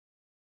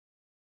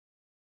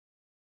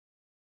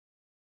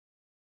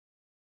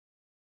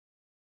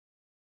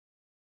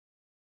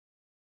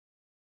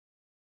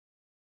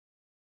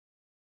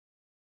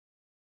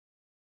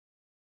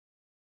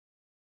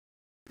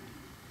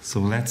So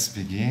let's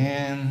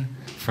begin.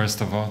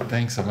 First of all,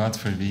 thanks a lot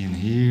for being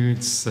here.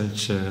 It's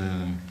such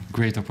a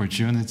great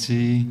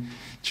opportunity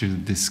to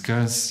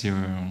discuss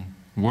your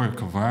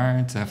work of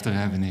art after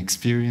having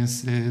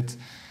experienced it.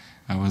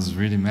 I was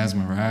really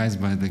mesmerized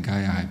by the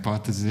Gaia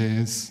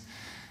hypothesis,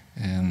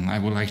 and I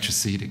would like to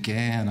see it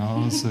again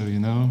also, you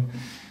know.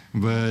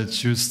 But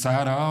to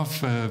start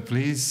off,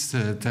 please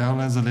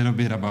tell us a little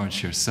bit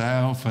about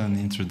yourself, an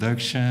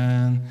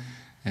introduction,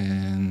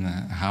 and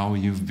how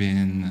you've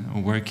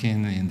been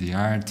working in the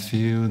art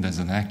field as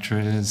an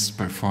actress,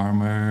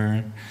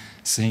 performer,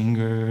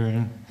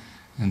 singer,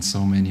 and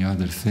so many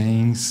other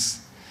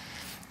things.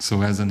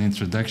 So as an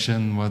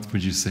introduction, what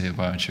would you say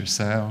about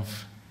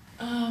yourself?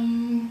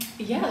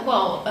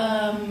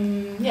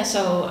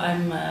 So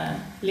I'm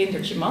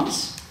Linderdje.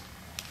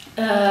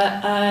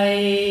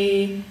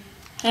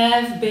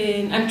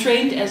 I'm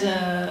trained as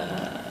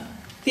a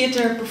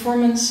theater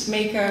performance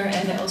maker,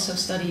 and I also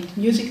studied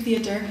music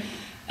theater.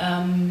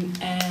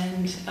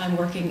 And I'm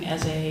working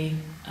as a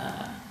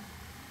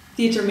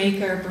theater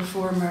maker,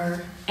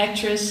 performer,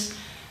 actress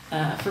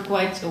for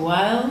quite a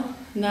while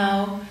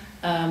now.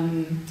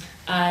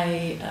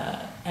 I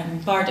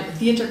am part of a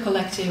theater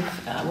collective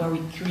where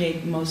we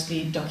create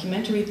mostly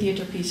documentary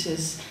theater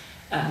pieces,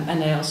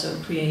 and I also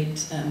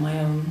create my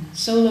own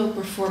solo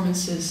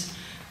performances.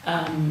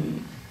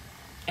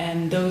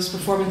 And those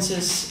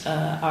performances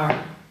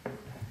are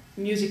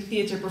music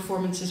theater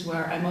performances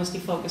where I mostly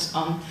focus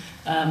on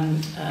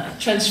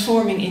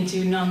transforming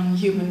into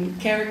non-human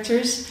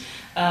characters.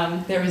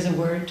 There is a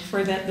word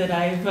for that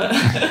I've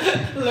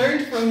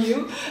learned from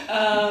you.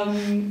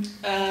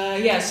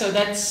 So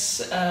that's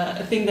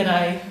a thing that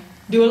I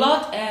do a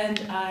lot, and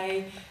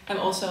I am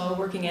also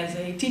working as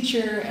a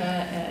teacher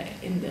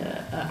in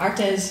the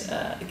Artes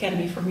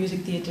Academy for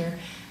Music Theater,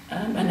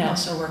 and I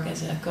also work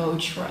as a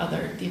coach for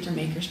other theater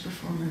makers,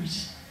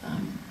 performers.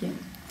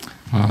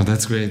 Wow,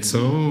 that's great. So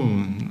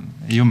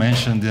you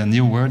mentioned a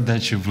new word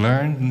that you've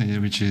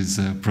learned, which is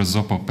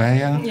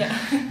prosopopeia,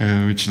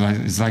 which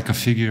is like a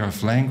figure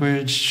of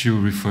language to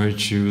refer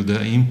to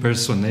the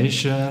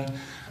impersonation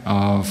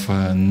of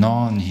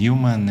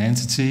non-human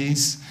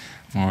entities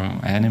or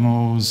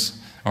animals,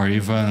 or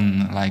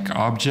even like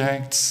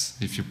objects,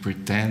 if you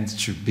pretend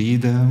to be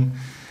them.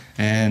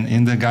 And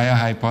in the Gaia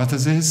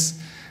hypothesis,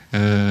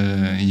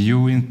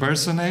 you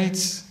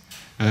impersonate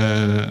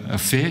a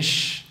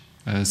fish,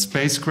 a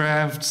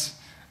spacecraft,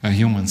 a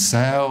human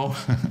cell,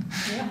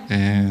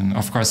 and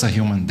of course a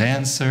human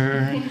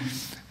dancer.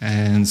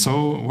 And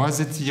so was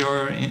it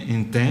your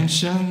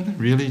intention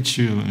really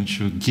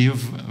to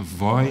give a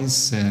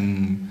voice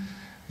and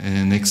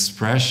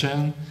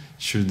expression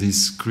to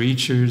these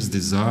creatures,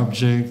 these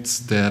objects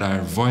that are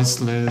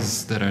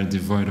voiceless, that are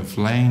devoid of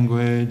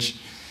language?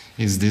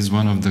 Is this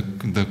one of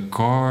the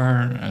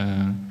core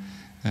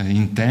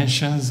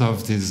intentions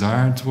of this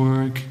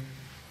artwork?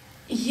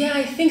 Yeah,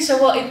 I think so.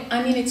 Well,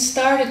 it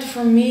started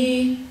for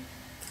me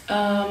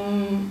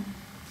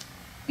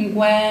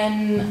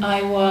when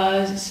I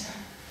was,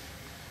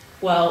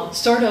 I was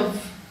sort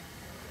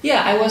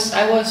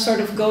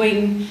of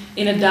going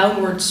in a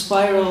downward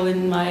spiral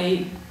in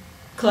my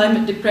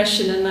climate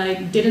depression, and I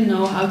didn't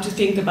know how to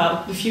think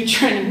about the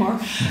future anymore.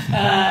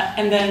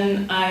 And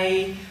then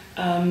I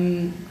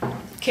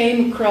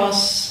came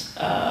across,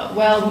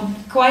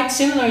 quite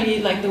similarly,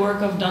 like the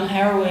work of Don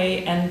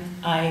Haraway, and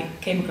I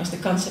came across the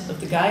concept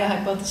of the Gaia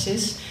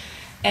hypothesis.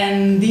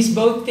 And these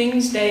both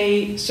things,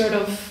 they sort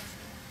of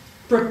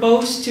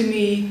proposed to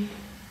me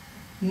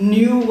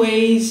new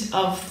ways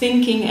of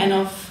thinking and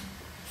of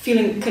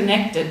feeling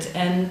connected.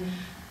 And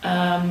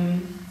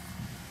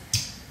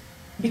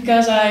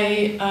because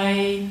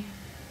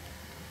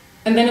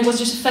and then it was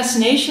just a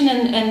fascination,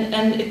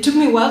 and it took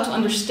me a while to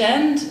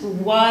understand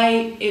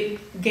why it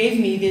gave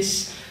me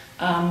this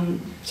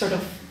sort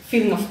of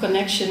feeling of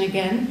connection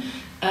again.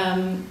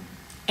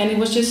 And it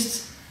was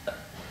just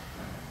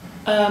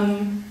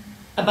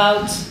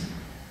about,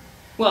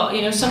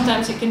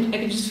 sometimes I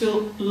can just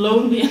feel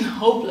lonely and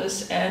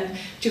hopeless, and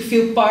to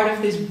feel part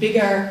of this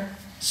bigger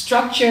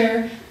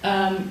structure,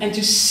 and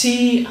to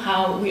see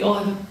how we all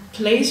have a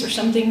place or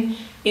something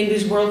in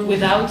this world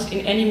without in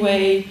any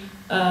way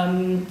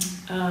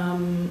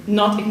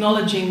not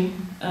acknowledging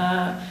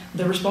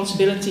the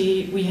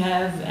responsibility we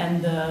have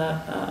and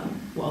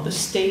the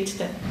state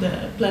that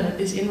the planet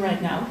is in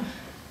right now.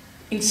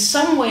 In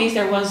some ways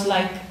there was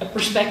like a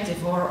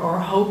perspective or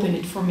hope in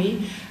it for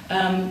me.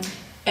 And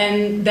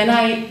then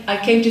I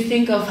came to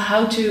think of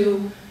how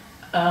to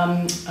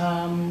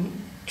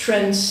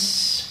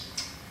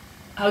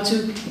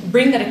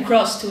bring that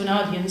across to an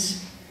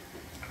audience.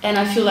 And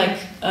I feel like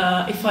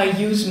if I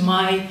use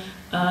my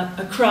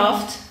a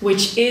craft,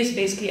 which is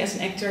basically as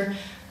an actor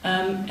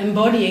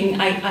embodying,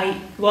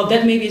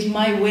 that maybe is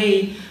my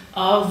way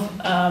of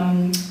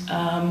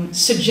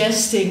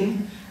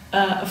suggesting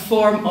a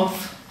form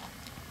of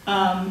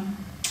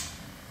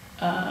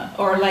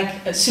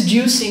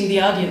seducing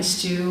the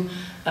audience to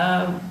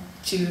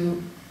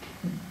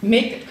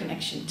make that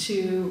connection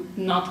to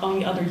not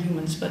only other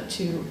humans but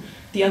to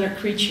the other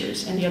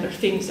creatures and the other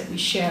things that we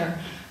share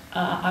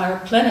our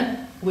planet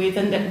with,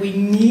 and that we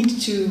need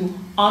to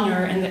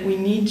honor and that we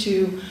need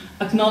to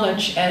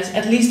acknowledge as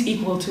at least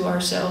equal to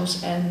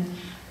ourselves. And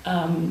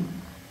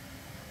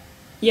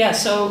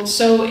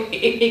so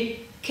it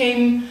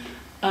came.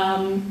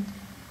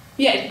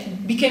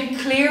 It became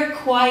clear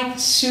quite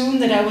soon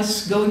that I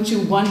was going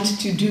to want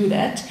to do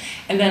that.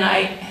 And then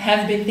I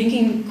have been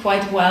thinking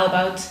quite a while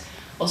about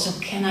also,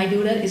 can I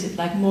do that? Is it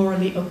like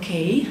morally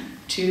okay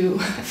to,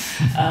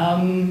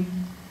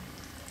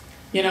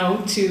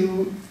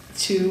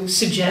 to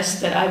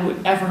suggest that I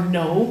would ever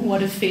know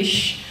what a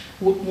fish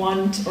would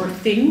want or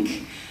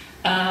think?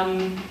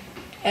 And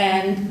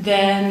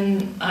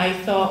then I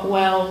thought,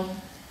 well,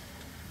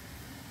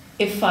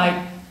 if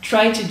I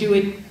try to do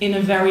it in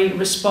a very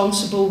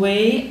responsible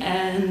way,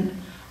 and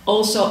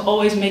also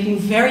always making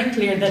very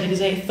clear that it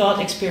is a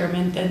thought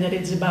experiment and that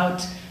it's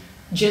about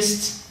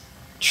just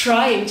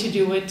trying to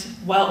do it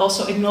while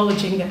also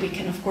acknowledging that we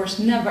can of course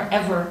never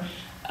ever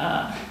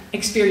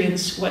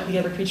experience what the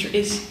other creature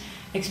is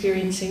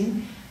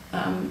experiencing,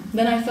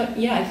 then I thought,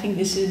 yeah, I think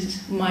this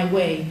is my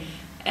way.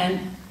 And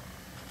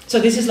so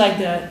this is like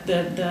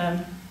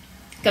the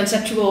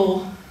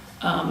conceptual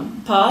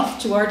path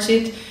towards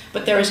it.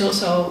 But there is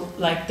also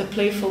like the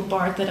playful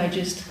part that I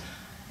just,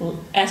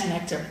 as an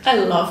actor, I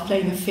love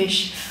playing a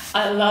fish.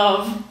 I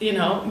love,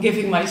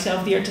 giving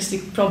myself the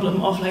artistic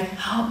problem of like,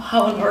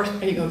 how on earth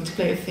are you going to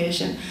play a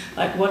fish? And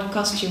like, what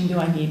costume do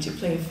I need to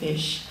play a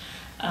fish?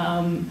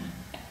 And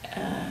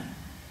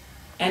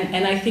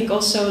I think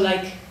also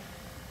like,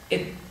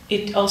 it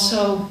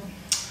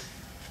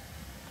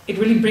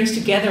really brings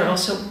together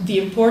also the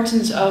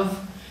importance of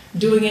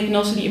doing it and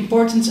also the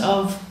importance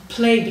of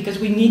play, because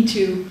we need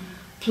to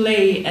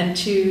play and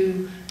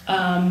to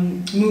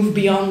move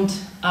beyond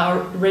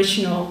our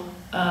rational,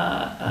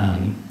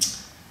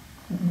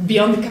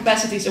 beyond the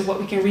capacities of what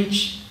we can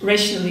reach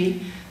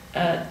rationally,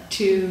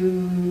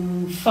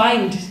 to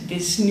find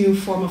this new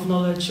form of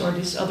knowledge or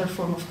this other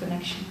form of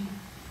connection.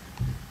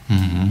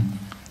 Mm-hmm.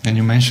 And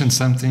you mentioned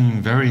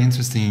something very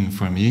interesting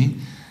for me,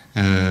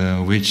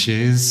 which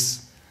is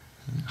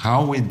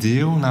how we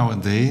deal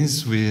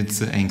nowadays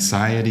with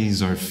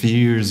anxieties or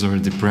fears or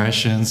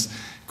depressions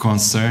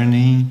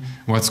concerning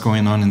what's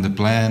going on in the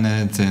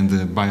planet and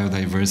the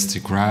biodiversity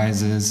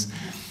crisis.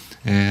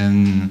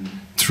 And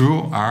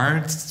through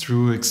art,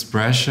 through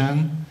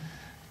expression,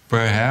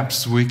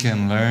 perhaps we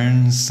can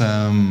learn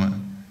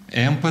some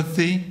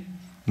empathy.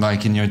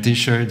 Like in your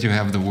t-shirt you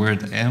have the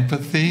word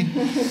empathy,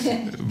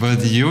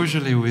 but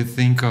usually we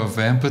think of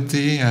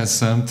empathy as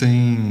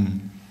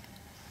something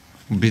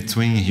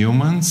between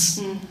humans.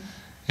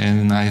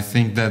 And I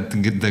think that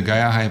the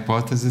Gaia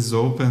hypothesis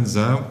opens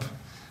up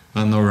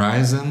an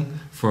horizon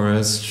for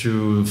us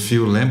to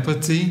feel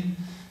empathy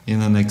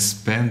in an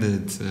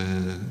expanded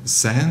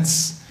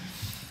sense.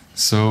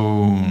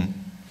 So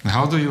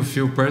how do you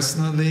feel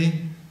personally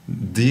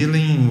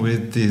dealing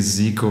with this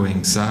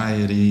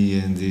eco-anxiety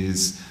and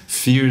these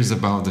fears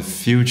about the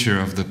future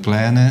of the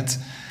planet,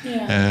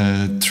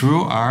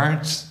 through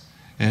art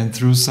and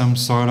through some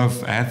sort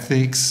of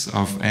ethics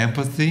of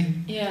empathy?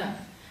 Yeah,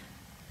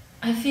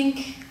 I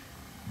think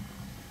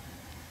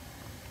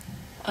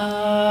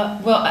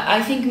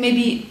I think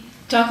maybe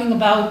talking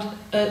about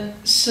a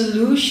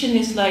solution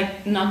is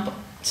like not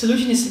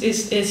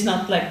is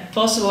not like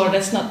possible, or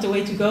that's not the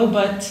way to go,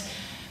 but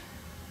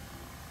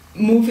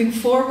moving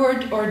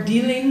forward or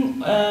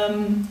dealing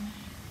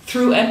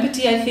through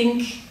empathy, I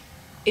think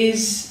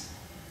is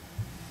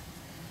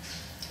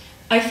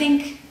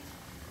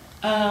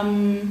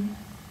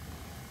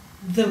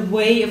the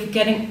way of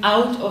getting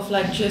out of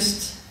like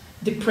just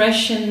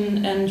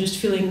depression and just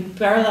feeling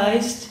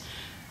paralyzed,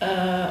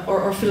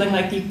 or feeling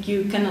like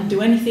you cannot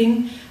do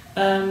anything,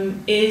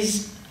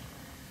 is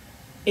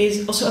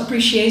also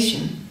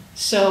appreciation.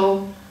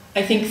 So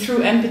I think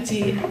through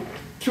empathy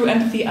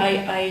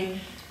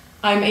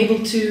I'm able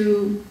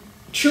to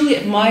truly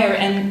admire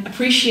and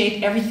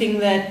appreciate everything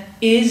that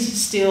is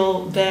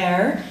still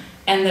there,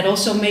 and that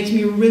also makes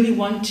me really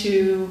want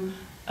to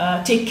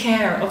take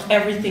care of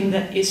everything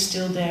that is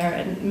still there,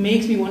 and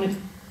makes me want to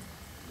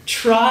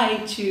try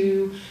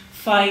to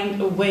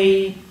find a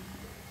way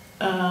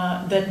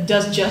that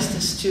does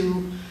justice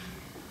to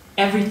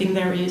everything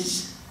there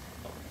is.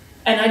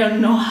 And I don't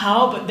know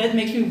how, but that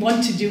makes me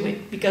want to do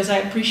it, because I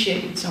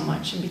appreciate it so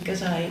much and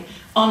because I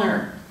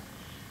honor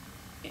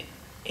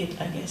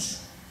it, I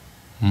guess.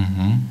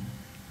 Mm-hmm.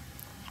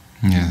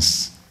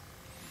 Yes.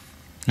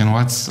 And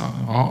what's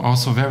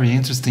also very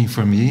interesting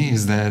for me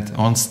is that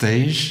on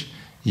stage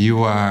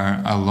you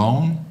are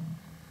alone.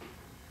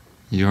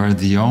 You are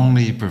the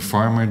only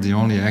performer, the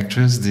only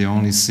actress, the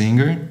only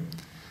singer.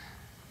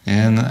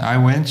 And I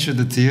went to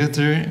the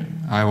theater,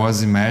 I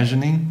was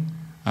imagining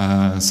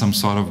some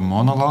sort of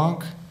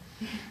monologue.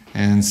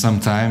 And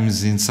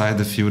sometimes inside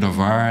the field of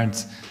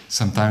art,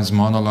 sometimes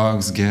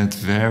monologues get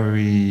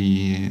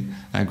very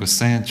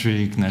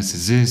egocentric,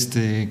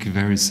 narcissistic,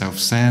 very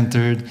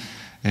self-centered.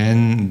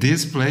 And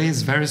this play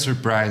is very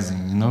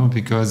surprising,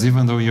 because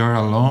even though you're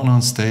alone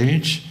on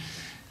stage,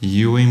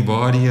 you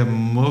embody a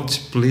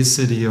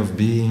multiplicity of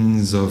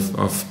beings,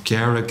 of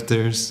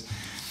characters,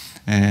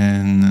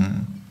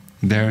 and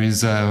there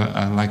is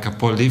like a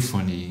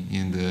polyphony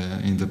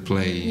in the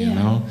play, you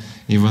know,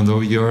 even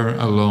though you're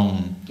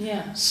alone.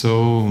 Yeah.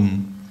 So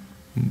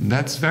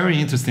that's very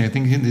interesting. I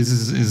think this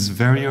is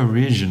very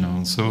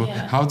original. So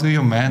how do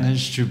you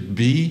manage to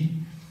be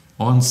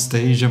on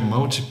stage a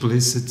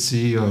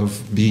multiplicity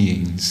of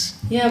beings?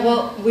 Yeah,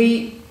 well,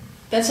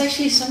 that's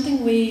actually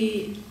something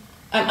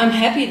I'm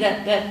happy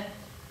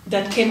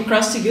that came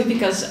across to you,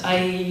 because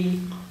I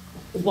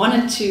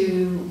wanted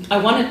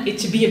it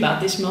to be about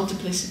this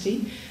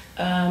multiplicity.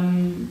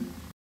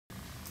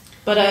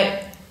 But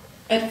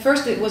at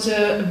first it was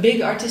a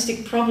big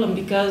artistic problem,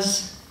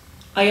 because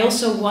I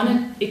also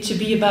wanted it to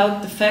be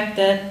about the fact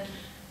that,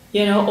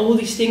 you know, all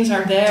these things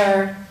are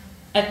there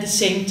at the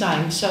same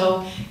time.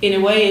 So in a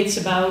way it's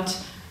about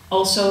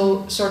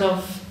also sort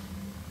of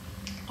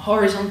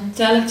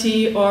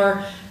horizontality,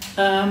 or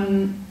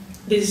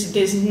this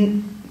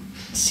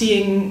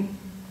seeing,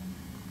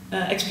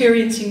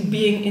 experiencing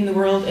being in the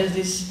world as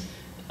this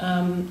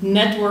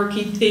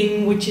networky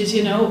thing, which is,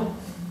 you know,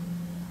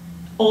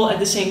 all at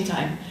the same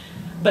time.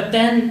 But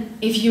then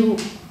if you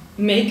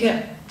make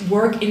a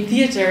work in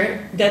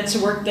theater, that's a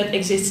work that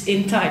exists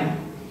in time.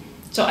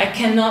 So I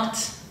cannot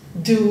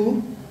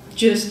do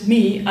just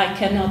me. I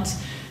cannot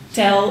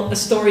tell a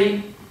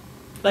story,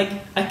 like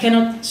I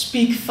cannot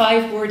speak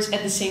 5 words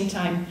at the same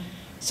time.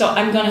 So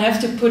I'm gonna have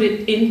to put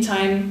it in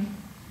time.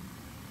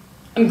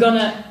 I'm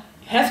gonna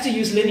have to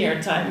use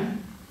linear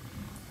time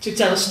to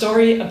tell a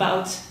story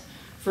about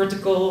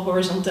vertical,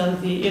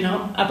 horizontality, you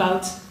know,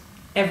 about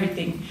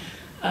everything.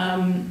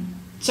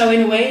 So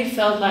in a way it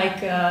felt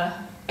like a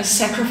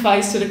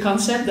sacrifice to the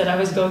concept that I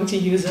was going to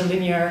use a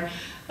linear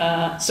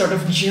sort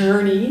of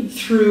journey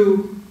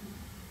through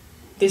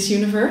this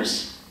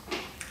universe.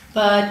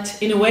 But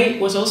in a way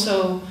it was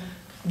also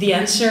the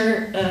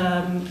answer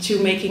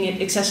to making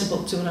it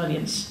accessible to an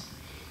audience.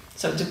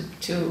 So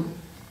to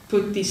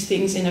put these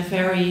things in a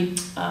very,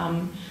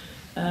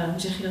 hoe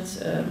zeg je dat?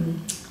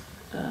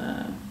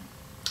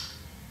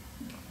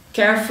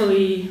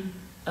 Carefully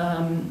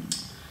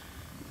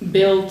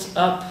built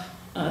up,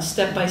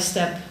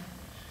 step-by-step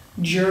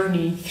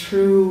journey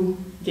through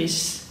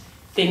this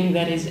thing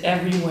that is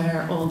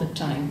everywhere all the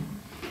time.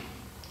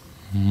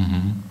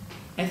 Mm-hmm.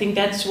 I think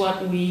that's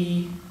what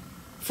we,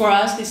 for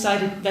us,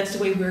 decided that's the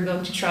way we're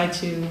going to try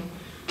to,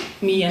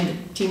 me and the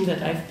team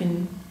that I've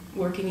been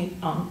working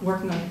on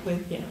it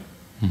with, yeah.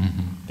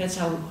 Mm-hmm. That's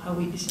how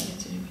we decided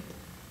to do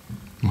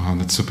it. Wow,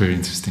 that's super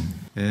interesting.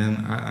 And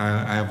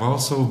I've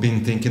also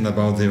been thinking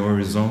about the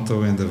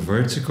horizontal and the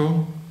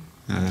vertical,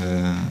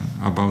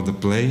 about the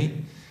play,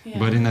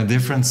 but in a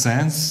different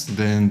sense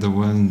than the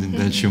one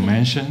that you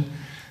mentioned,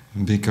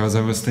 because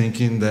I was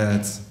thinking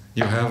that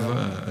you have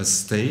a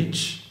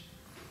stage.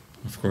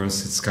 Of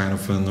course, it's kind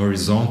of an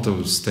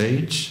horizontal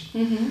stage,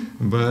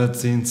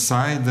 but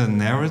inside the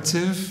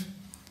narrative,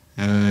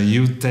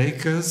 you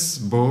take us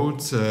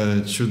both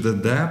to the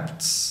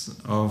depths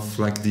of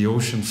like the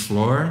ocean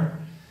floor.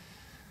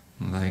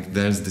 Like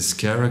there's this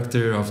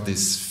character of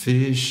this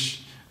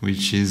fish,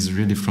 which is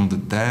really from the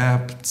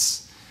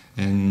depths,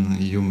 and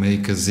you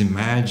make us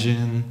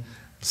imagine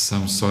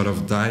some sort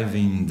of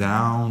diving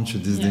down to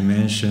this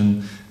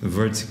dimension,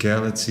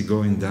 verticality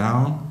going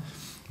down.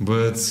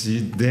 But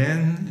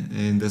then,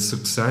 in the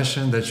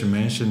succession that you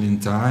mentioned in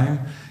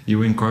time,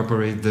 you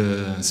incorporate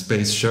the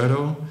space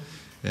shuttle,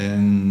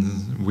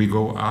 and we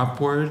go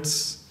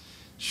upwards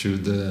to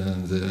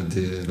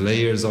the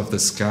layers of the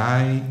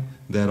sky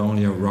that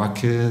only a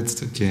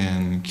rocket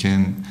can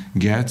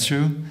get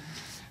to.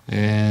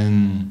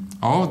 And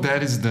all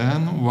that is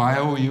done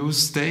while you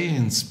stay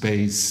in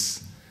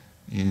space,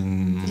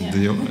 in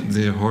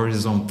the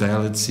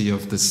horizontality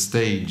of the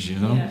stage, you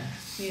know?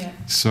 Yeah.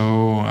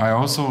 So I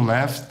also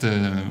left,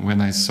 when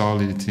I saw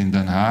it in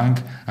Den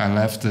Haag, I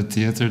left the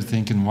theater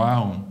thinking,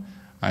 wow,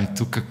 I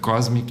took a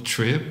cosmic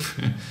trip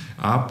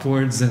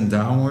upwards and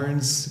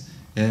downwards,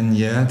 and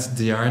yet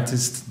the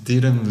artist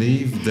didn't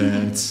leave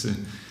that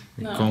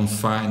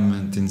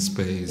confinement in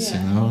space, you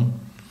know?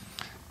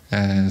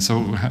 So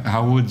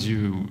how would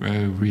you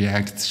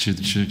react to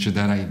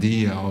that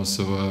idea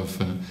also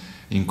of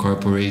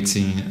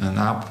incorporating an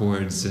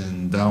upwards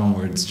and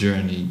downwards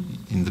journey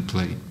in the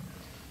play?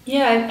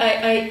 Yeah,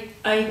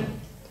 I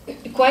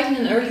quite in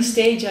an early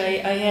stage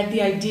I had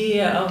the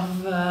idea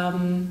of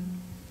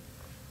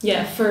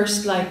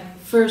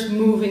first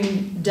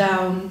moving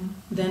down,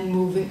 then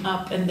moving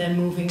up, and then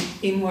moving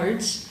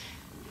inwards.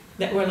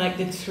 That were like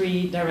the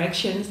 3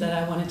 directions that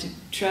I wanted to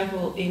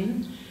travel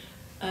in.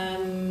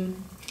 And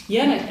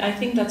I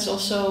think that's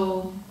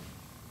also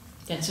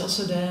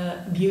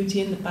the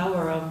beauty and the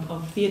power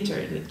of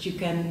theater, that you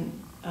can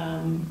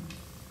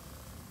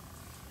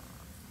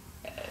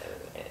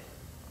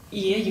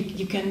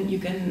you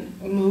can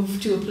move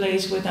to a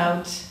place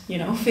without, you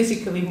know,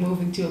 physically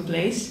moving to a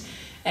place.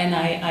 And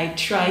I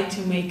try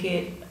to make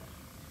it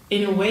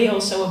in a way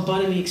also a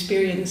bodily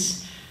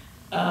experience,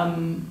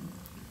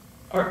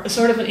 or a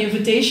sort of an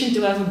invitation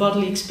to have a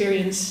bodily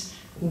experience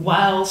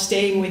while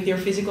staying with your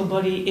physical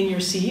body in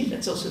your seat.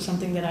 That's also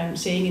something that I'm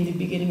saying in the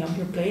beginning of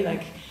your play,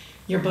 like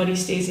your body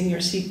stays in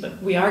your seat,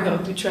 but we are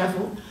going to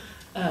travel.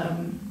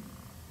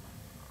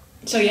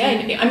 So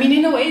yeah, I mean,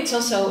 in a way, it's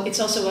also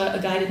a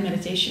guided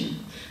meditation,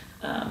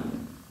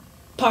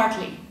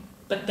 partly.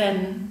 But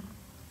then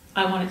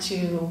I wanted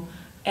to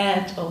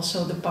add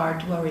also the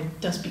part where it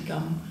does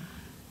become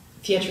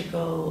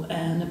theatrical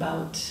and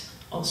about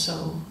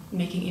also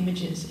making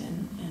images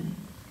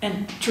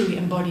and truly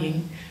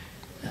embodying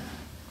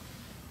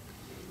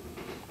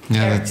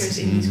characters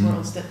in these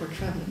worlds that we're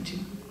traveling to.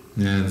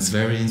 Yeah, it's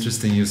very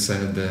interesting. You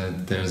said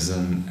that there's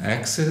an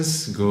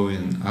axis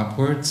going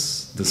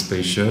upwards, the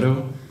space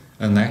shuttle,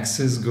 an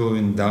axis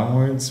going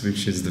downwards,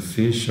 which is the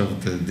fish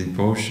of the deep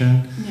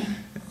ocean,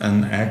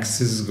 an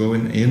axis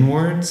going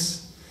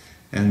inwards,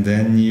 and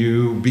then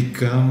you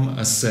become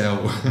a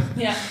cell.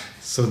 Yeah.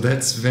 So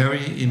that's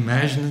very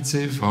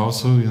imaginative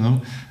also, you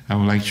know. I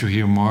would like to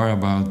hear more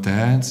about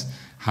that.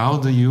 How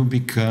do you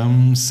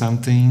become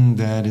something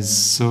that is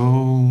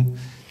so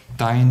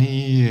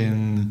tiny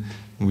and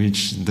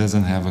which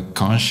doesn't have a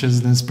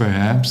consciousness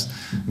perhaps,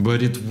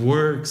 but it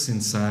works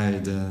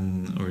inside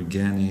an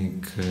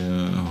organic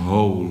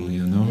whole,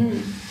 you know?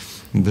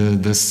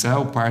 The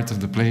cell part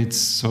of the play, it's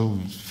so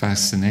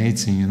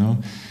fascinating, you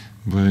know?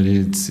 But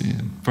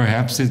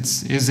perhaps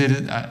is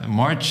it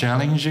more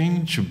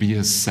challenging to be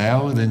a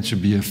cell than to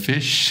be a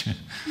fish?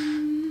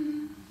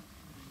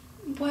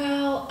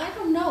 Well, I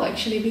don't know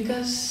actually,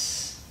 because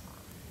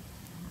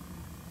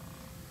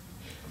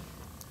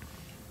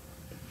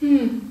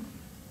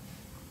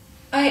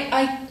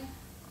I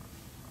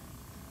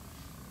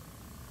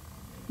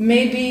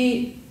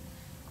maybe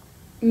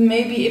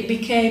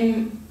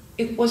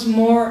it was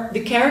more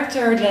the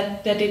character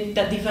that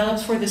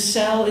developed for the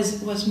cell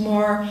was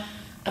more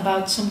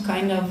about some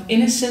kind of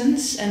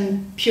innocence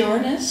and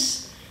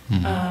pureness,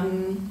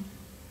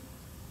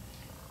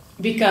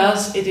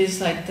 because it is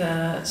like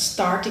the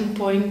starting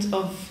point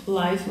of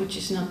life, which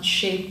is not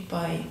shaped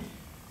by,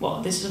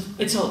 well,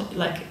 it's all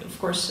like, of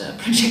course,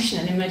 projection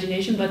and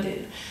imagination, but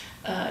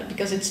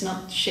because it's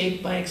not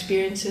shaped by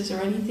experiences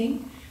or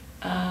anything,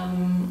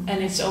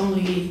 and its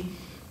only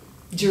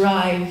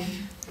drive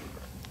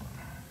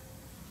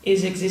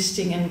is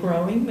existing and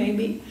growing,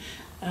 maybe.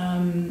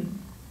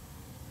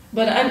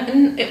 But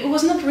it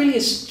was not really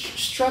a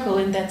struggle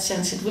in that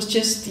sense. It was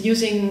just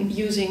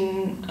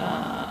using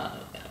my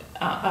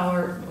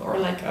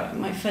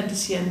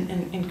fantasy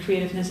and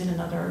creativeness in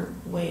another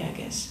way, I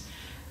guess.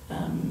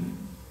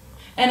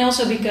 And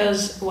also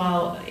because,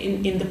 while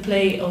in the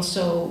play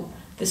also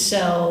the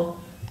cell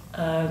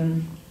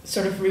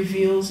sort of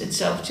reveals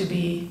itself to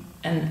be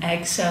an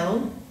egg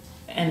cell,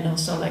 and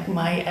also like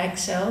my egg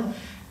cell,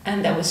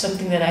 and that was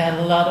something that I had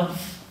a lot of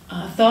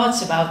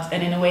thoughts about,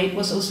 and in a way it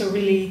was also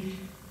really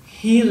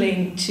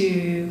healing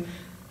to,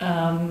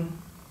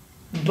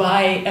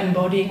 by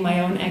embodying my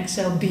own egg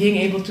cell, being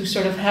able to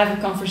sort of have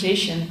a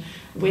conversation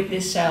with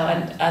this cell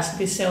and ask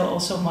this cell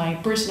also my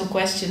personal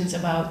questions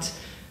about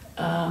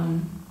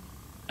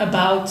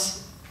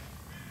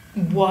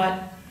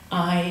what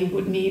I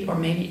would need, or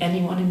maybe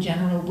anyone in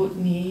general would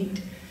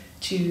need,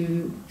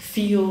 to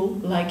feel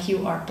like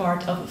you are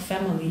part of a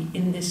family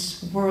in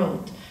this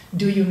world.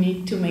 Do you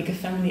need to make a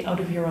family out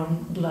of your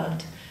own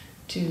blood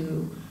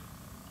to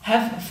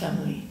have a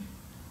family?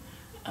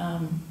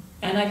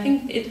 And I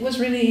think it was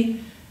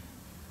really,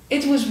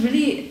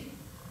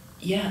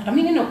 yeah. I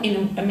mean,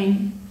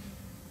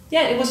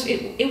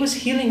 it was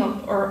healing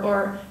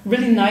or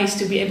really nice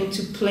to be able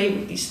to play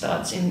with these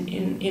thoughts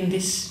in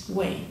this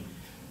way.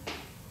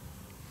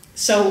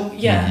 So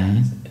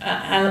yeah,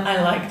 I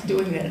liked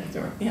doing that.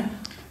 Yeah.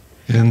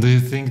 And do you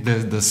think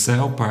that the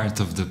cell part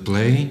of the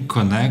play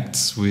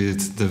connects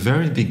with the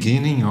very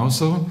beginning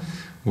also,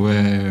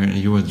 where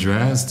you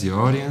address the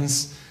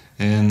audience,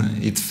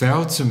 and it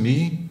felt to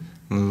me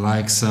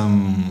like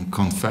some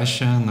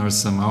confession or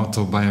some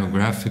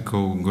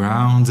autobiographical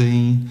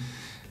grounding?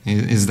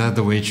 Is that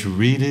the way to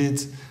read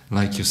it?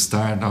 Like you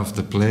start off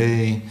the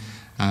play,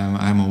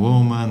 I'm a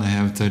woman, I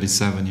have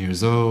 37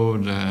 years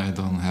old, I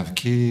don't have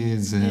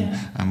kids,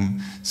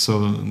 and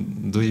so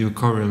do you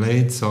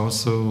correlate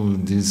also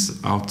this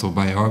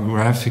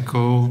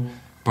autobiographical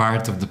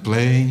part of the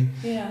play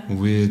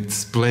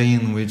with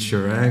playing with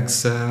your egg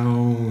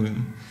cell?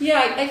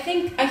 Yeah, I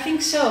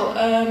think so.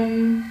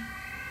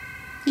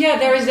 Yeah,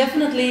 there is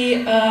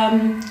definitely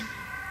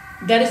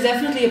that is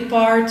definitely a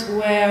part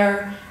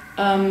where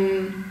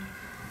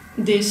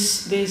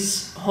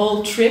this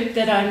whole trip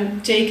that I'm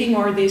taking,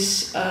 or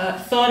this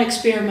thought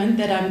experiment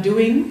that I'm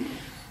doing,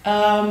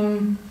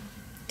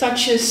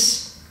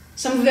 touches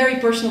some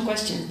very personal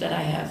questions that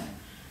I have.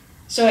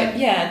 So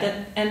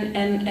that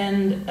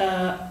and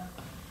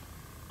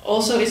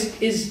also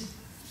is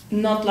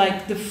not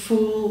like the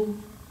full.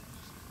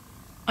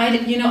 I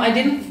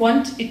didn't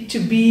want it to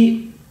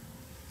be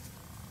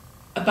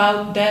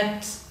about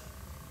that,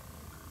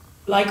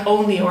 like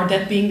only, or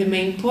that being the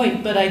main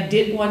point, but I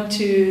did want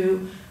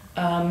to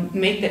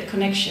make that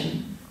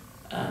connection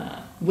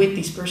with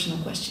these personal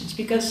questions,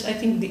 because I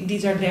think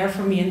these are there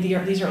for me, and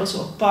these are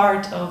also a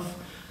part of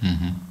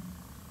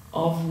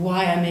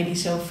why I may be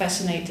so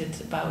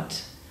fascinated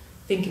about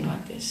thinking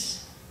like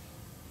this.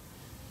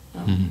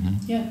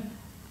 Yeah.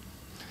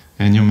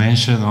 And you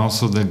mentioned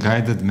also the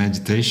guided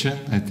meditation.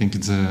 I think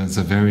it's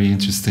a very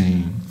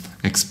interesting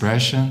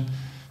expression,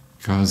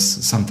 because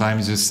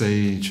sometimes you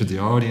say to the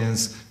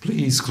audience,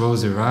 please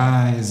close your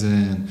eyes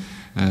and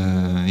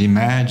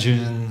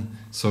imagine.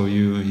 So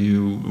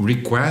you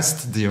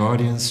request the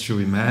audience to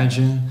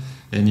imagine,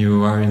 and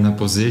you are in a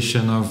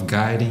position of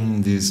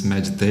guiding this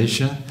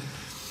meditation.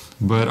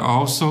 But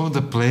also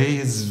the play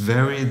is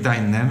very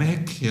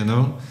dynamic, you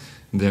know.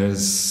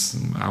 There's,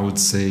 I would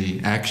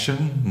say,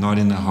 action, not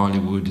in a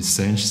Hollywood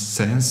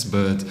sense,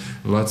 but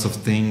lots of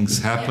things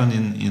happen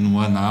in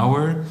 1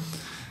 hour.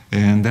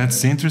 And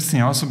that's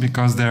interesting also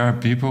because there are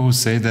people who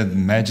say that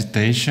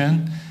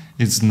meditation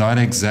is not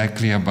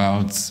exactly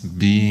about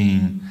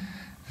being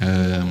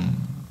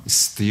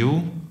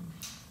still,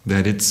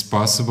 that it's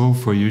possible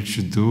for you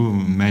to do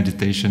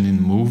meditation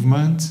in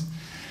movement.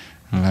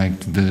 Like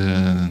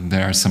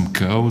there are some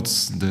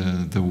cults,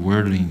 the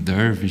whirling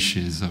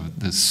dervishes of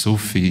the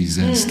Sufis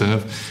and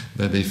stuff,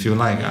 that they feel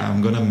like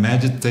I'm gonna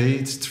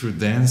meditate through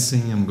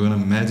dancing, I'm gonna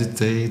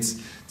meditate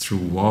through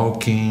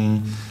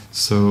walking.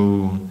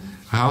 So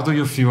how do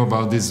you feel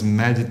about this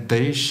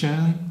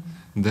meditation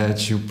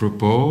that you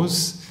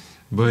propose,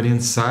 but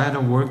inside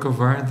a work of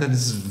art that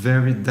is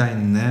very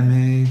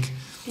dynamic?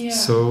 Yeah.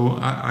 So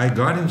I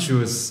got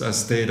into a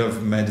state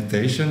of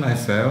meditation, I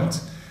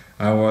felt.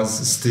 I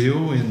was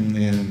still in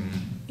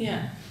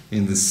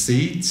the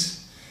seat,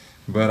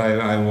 but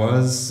I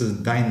was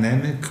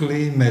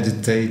dynamically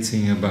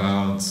meditating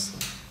about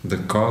the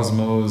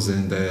cosmos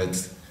and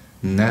that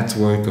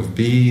network of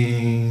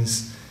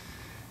beings.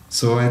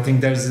 So I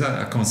think there's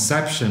a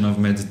conception of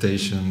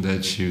meditation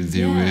that you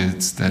deal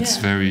with that's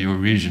very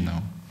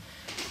original.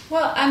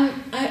 Well,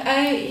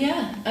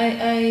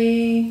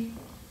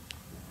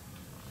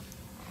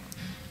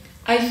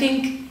 I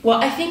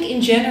think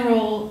in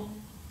general,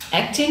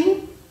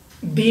 acting,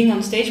 being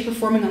on stage,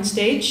 performing on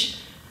stage,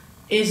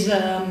 is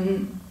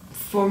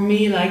for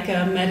me like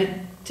a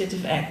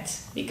meditative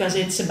act, because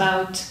it's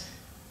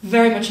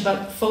very much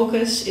about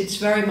focus. It's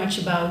very much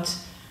about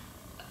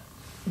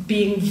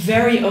being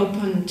very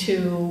open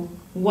to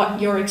what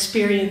you're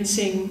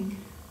experiencing,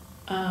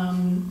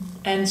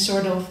 and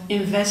sort of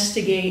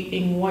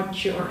investigating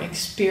what you're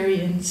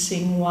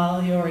experiencing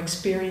while you're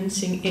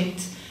experiencing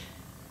it,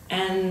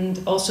 and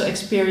also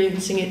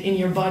experiencing it in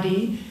your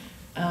body.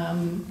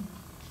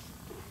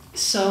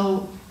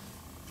 So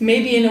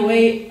maybe in a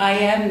way I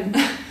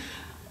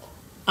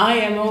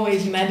am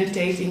always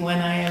meditating when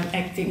I am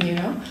acting, you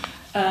know.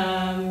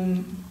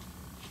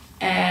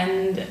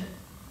 And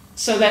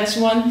so that's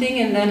one thing.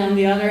 And then on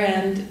the other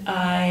hand,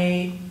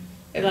 I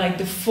like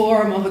the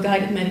form of a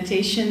guided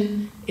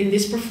meditation. In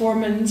this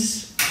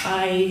performance,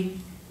 I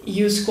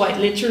use quite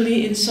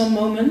literally in some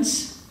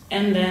moments,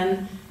 and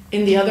then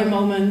in the other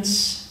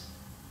moments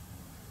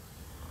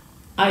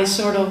I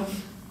sort of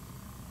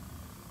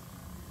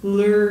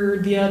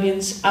lure the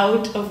audience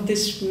out of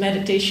this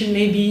meditation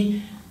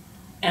maybe,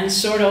 and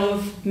sort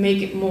of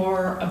make it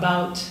more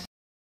about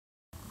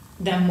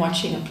them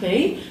watching a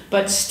play.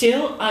 But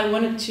still I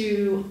wanted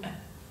to,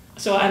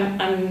 so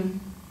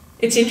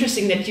it's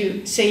interesting that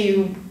you say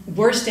you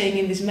were staying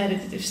in this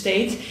meditative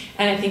state,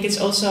 and I think it's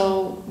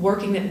also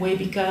working that way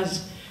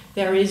because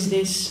there is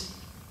this,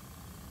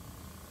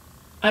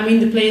 I mean,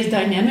 the play is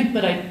dynamic,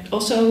 but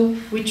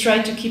we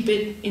try to keep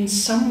it in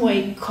some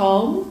way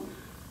calm,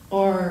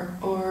 or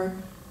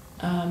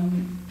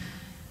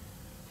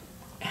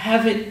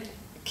have it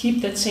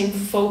keep that same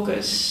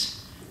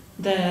focus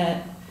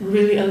that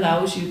really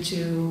allows you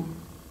to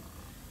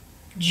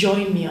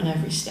join me on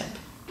every step.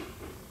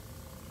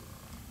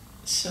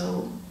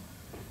 So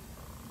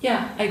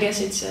yeah, I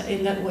guess it's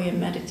in that way a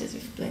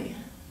meditative play,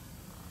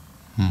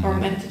 or a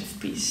meditative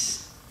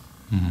piece.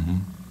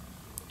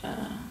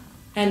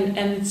 And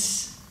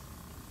it's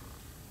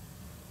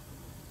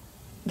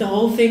the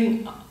whole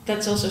thing.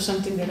 That's also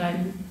something that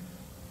I'm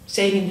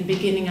saying in the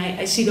beginning.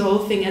 I see the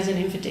whole thing as an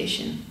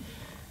invitation.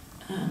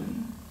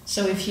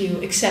 So if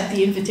you accept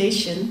the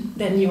invitation,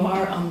 then you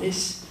are on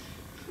this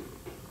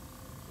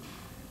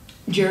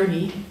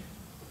journey,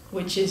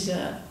 which is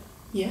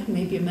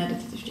maybe a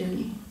meditative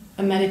journey,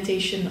 a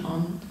meditation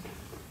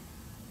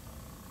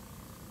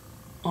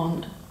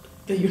on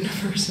the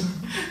universe.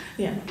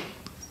 Yeah.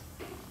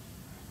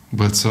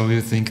 But so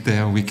you think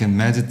that we can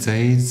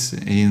meditate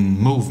in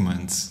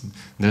movement?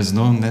 There's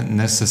no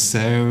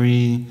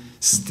necessary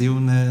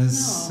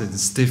stillness and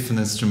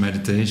stiffness to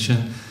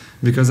meditation?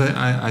 Because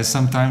I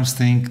sometimes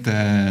think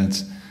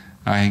that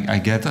I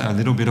get a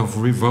little bit of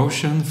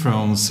revulsion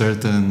from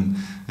certain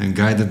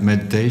guided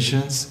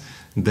meditations,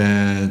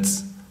 that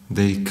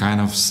they kind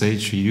of say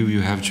to you,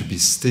 you have to be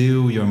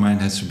still, your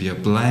mind has to be a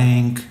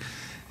blank,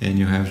 and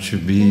you have to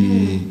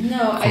be...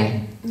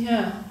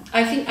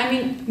 I think, I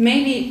mean,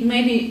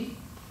 maybe,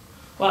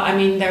 well, I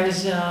mean, there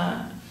is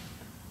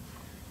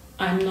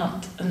I'm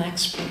not an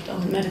expert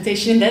on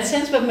meditation in that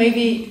sense, but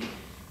maybe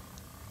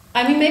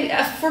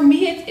for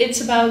me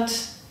it's about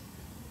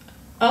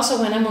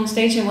also when I'm on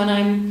stage and when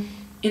I'm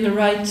in the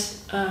right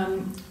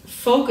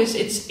focus.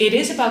 It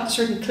is about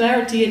certain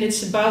clarity, and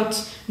it's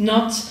about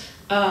not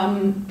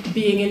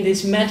being in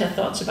these meta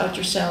thoughts about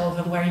yourself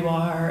and where you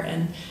are,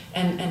 and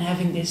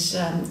having this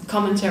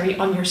commentary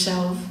on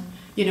yourself.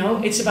 You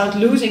know, it's about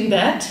losing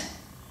that.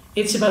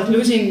 It's about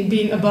losing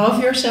being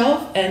above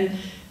yourself and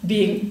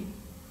being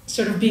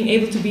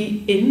able to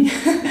be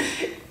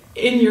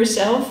in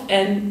yourself,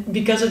 and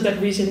because of that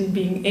reason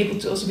being able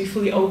to also be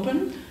fully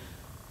open.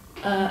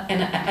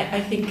 And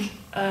I think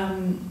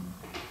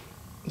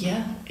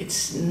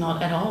it's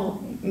not at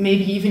all,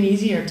 maybe even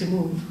easier to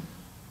move.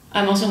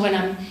 I'm also when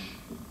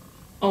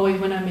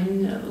I'm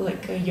in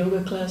like a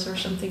yoga class or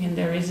something and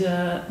there is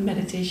a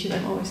meditation,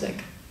 I'm always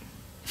like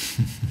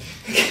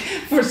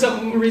for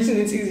some reason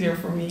it's easier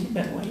for me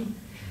that way.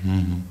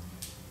 Mm-hmm.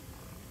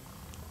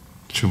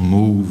 To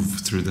move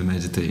through the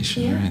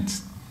meditation, right?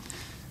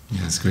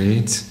 That's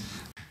great.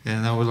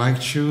 And I would like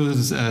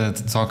to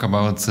talk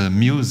about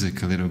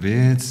music a little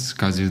bit,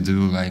 because you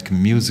do like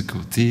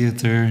musical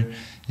theater.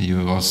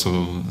 You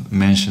also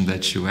mentioned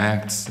that you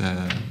act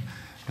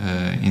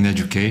in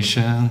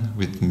education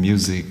with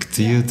music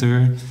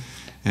theater.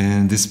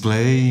 And this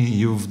play,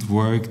 you've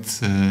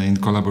worked in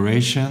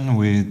collaboration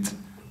with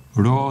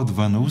Roald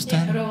van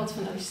Oosten. Yeah, Roald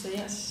van Oosten,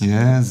 yes.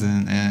 Yes,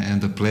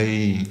 and the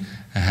play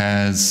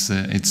has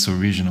its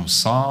original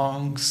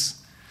songs.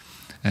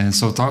 And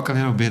so talk a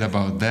little bit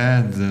about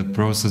that, the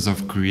process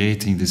of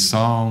creating the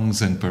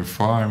songs and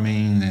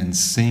performing and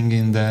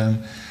singing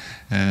them.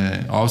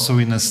 Also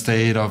in a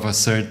state of a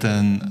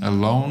certain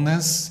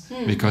aloneness,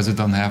 because you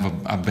don't have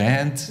a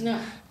band, no.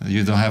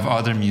 You don't have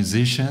other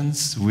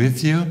musicians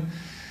with you.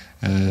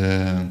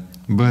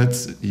 But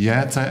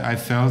yet I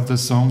felt the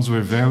songs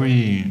were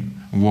very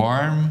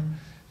warm,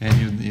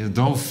 and you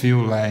don't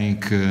feel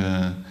like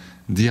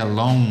the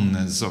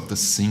aloneness of the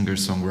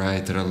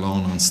singer-songwriter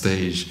alone on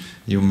stage.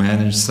 You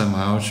manage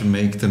somehow to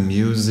make the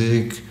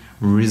music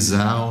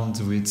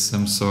resound with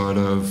some sort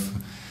of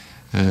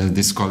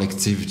this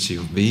collectivity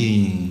of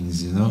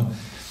beings, you know.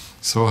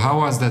 So how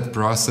was that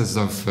process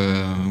of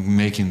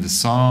making the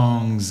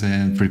songs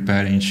and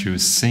preparing to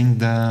sing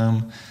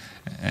them?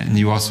 And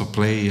you also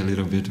play a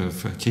little bit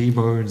of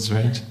keyboards,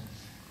 right?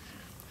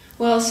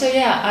 Well, so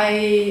yeah,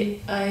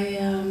 I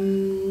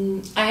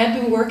had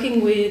been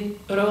working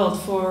with Roald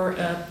for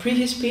a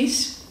previous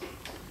piece.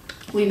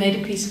 We made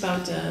a piece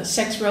about a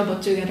sex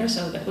robot together,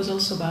 so that was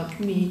also about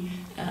me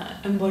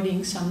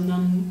embodying some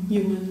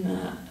non-human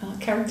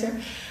character.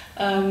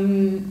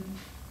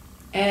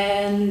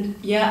 And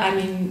yeah, I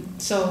mean,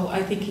 so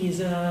I think he's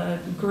a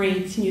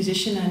great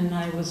musician, and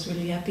I was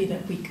really happy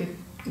that we could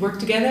work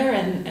together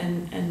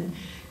and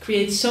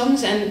create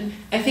songs. And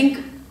I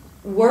think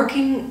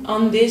working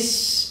on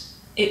this,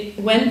 it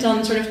went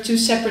on sort of two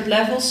separate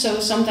levels. So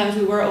sometimes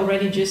we were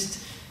already just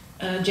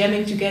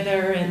jamming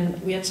together,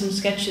 and we had some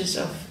sketches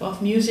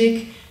of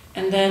music.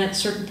 And then at a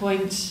certain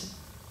point,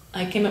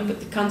 I came up with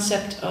the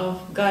concept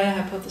of Gaia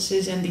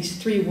hypothesis and these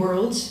three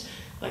worlds,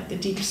 like the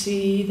deep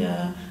sea,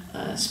 the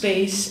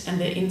space, and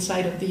the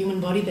inside of the human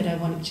body, that I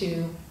wanted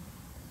to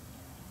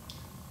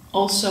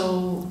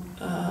also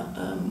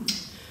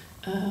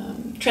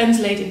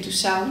translate into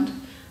sound.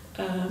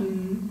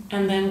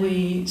 And then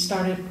we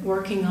started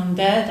working on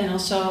that, and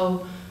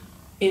also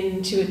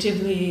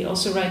intuitively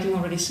also writing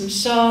already some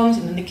songs,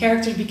 and then the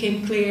characters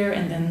became clear,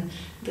 and then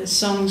the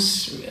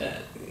songs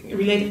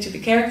related to the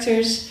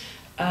characters.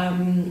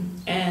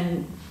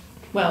 And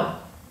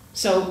well,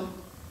 so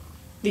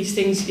these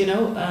things, you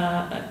know,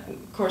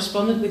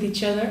 corresponded with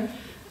each other.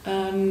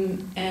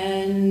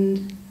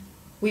 And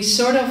we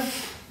sort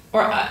of,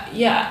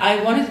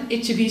 I wanted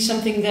it to be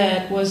something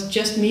that was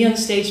just me on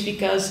stage,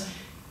 because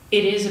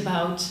it is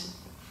about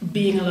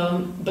being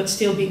alone but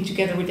still being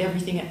together with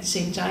everything at the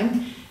same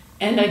time.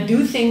 And I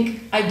do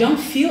think I don't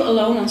feel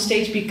alone on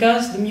stage,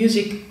 because the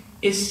music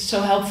is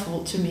so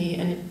helpful to me,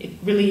 and it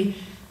really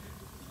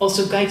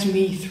also guides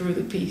me through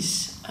the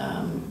piece,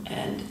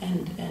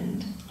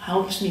 and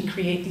helps me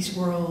create these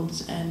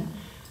worlds, and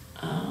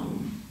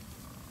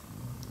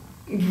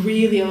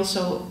really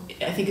also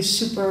I think is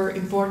super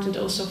important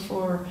also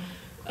for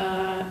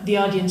the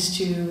audience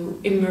to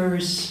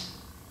immerse.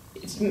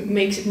 It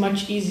makes it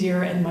much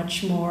easier and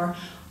much more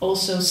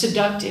also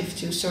seductive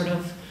to sort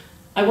of,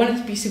 I want it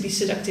to be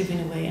seductive in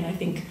a way, and I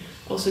think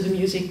also the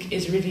music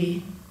is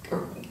really,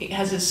 or it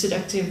has a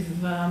seductive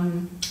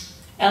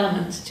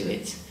element to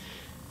it.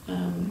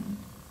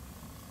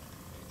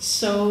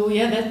 So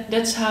yeah,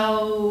 that's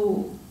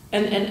how,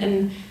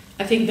 and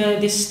I think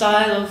this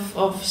style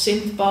of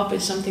synth pop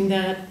is something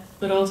that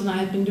Roald and I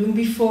had been doing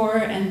before,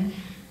 and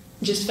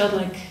just felt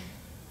like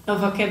a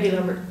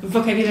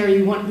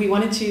vocabulary we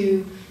wanted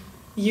to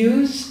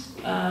use,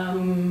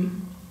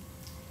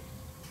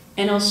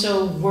 and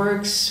also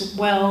works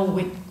well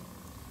with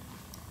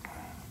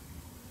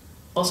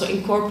also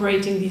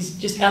incorporating these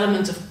just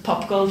elements of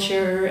pop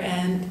culture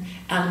and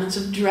elements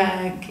of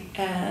drag,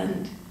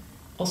 and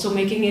also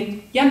making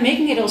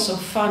it also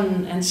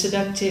fun and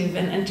seductive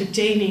and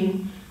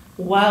entertaining,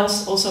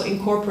 whilst also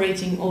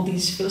incorporating all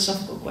these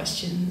philosophical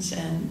questions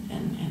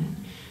and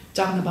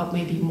talking about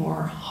maybe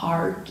more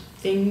hard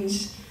things.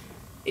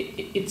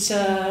 It's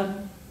a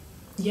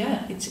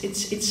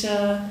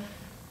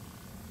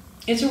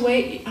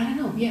way, I don't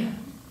know, yeah.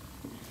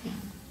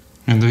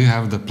 And do you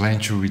have the plan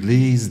to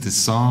release the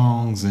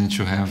songs and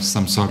to have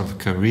some sort of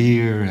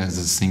career as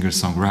a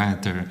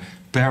singer-songwriter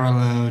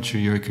parallel to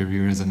your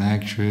career as an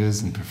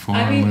actress and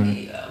performer?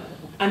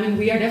 I mean,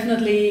 we are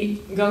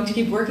definitely going to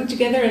keep working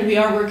together, and we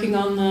are working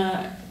on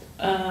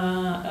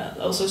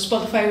also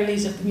Spotify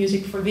release of the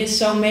music for this.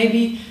 So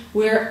maybe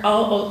we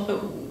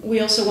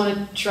also want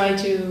to try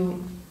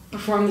to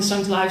perform the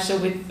songs live. So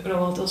with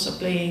Roald also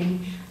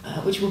playing,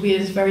 which will be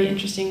a very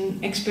interesting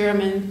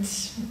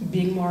experiment,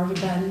 being more of a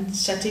band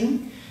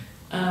setting.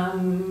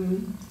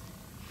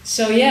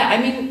 So yeah, I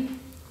mean,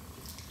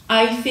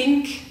 I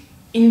think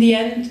in the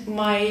end,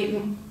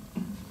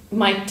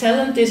 my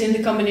talent is in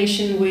the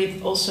combination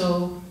with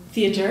also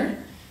theater.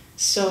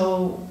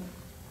 So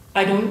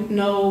I don't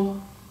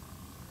know,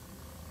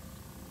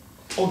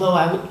 although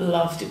I would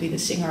love to be the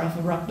singer of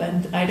a rock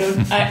band, I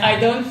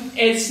don't,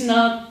 it's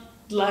not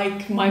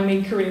like my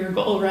main career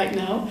goal right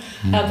now.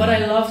 But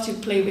I love to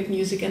play with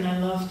music, and I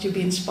love to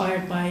be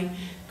inspired by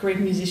great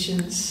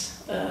musicians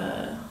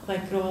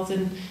like Roald.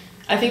 And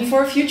I think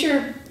for a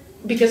future,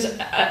 because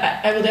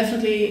I will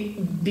definitely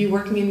be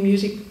working in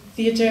music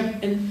theater,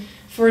 and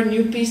for a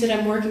new piece that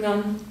I'm working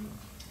on,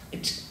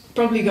 it's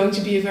probably going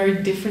to be a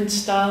very different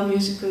style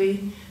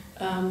musically,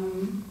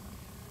 and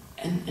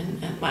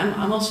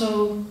I'm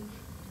also,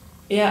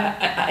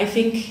 yeah, I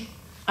think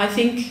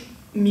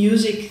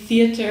music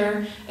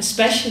theater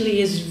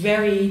especially is a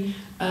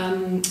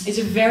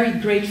very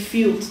great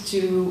field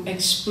to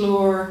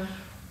explore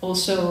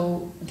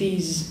also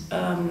these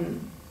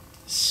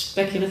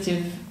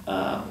speculative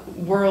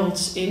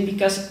worlds in,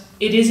 because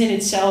it is in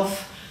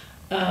itself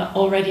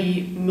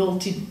already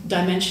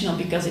multi-dimensional,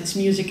 because it's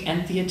music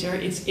and theater.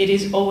 It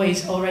is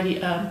always already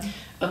a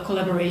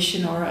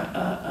collaboration or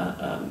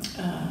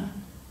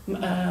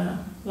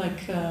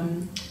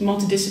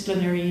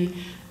multidisciplinary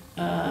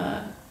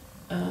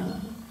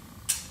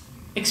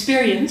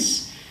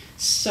experience.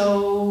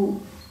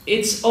 So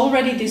it's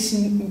already this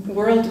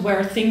world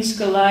where things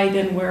collide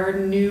and where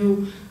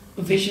new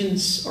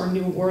visions or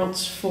new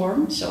worlds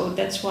form. So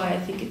that's why I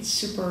think it's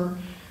super.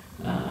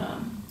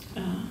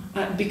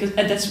 Because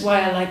that's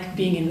why I like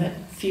being in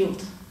that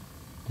field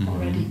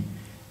already,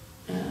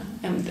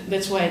 and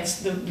that's why it's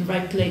the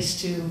right place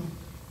to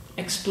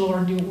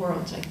explore new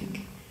worlds, I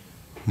think.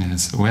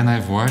 Yes, when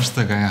I've watched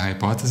the Gaia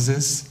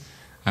Hypothesis,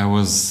 I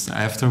was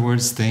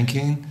afterwards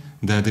thinking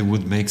that it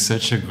would make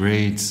such a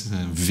great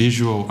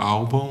visual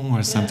album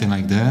or something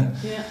like that,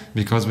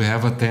 because we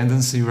have a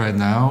tendency right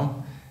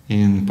now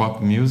in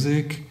pop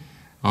music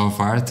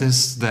of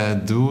artists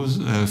that do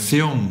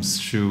films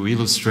to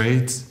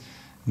illustrate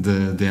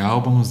the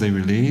albums they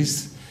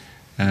released.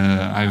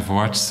 I've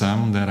watched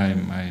some that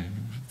I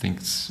think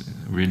it's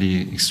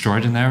really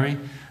extraordinary,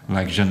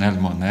 like Janelle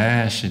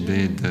Monáe, she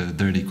did the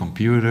Dirty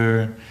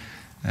Computer,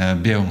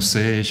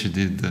 Beyoncé, she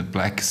did the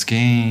Black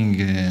Skin,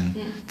 and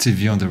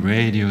TV on the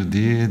Radio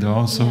did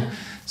also.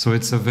 So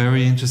it's a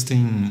very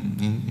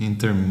interesting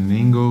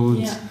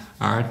intermingled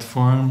art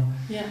form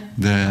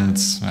that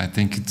I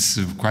think it's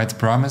quite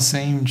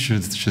promising.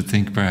 Should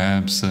think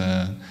perhaps.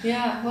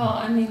 Well,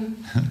 I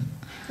mean.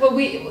 Well,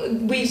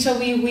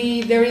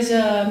 there is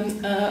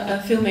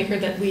a filmmaker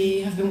that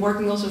we have been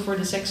working also for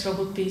the sex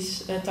robot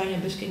piece. Tanya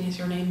Buskin is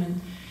her name, and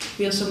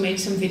we also made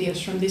some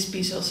videos from this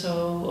piece,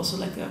 also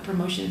like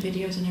promotion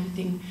videos and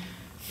everything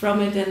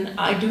from it. And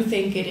I do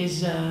think it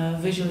is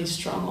visually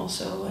strong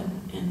also,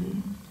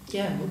 and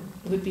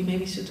would be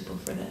maybe suitable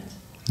for that.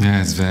 Yeah,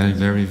 it's very,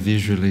 very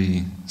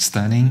visually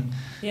stunning.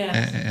 Yeah.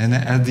 And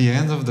at the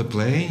end of the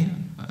play,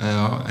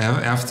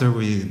 after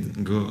we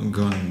go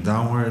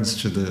downwards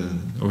to the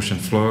ocean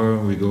floor,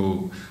 we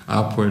go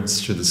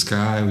upwards to the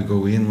sky, we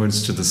go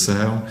inwards to the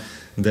cell,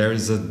 there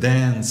is a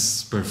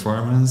dance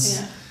performance.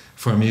 Yeah.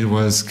 For me it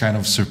was kind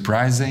of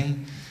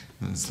surprising.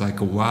 It's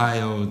like a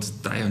wild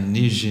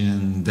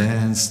Dionysian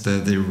dance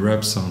that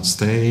erupts on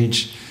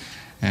stage,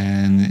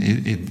 and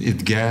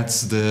it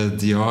gets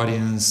the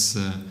audience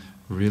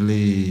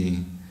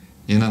really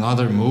in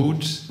another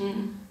mood.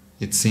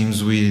 It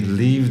seems we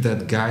leave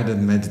that guided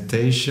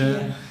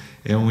meditation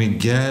and we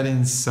get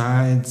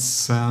inside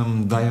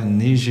some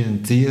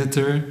Dionysian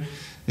theater,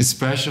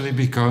 especially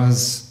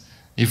because,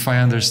 if I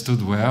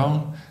understood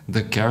well,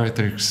 the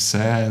character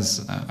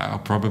says,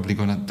 I'm probably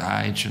gonna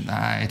die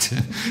tonight.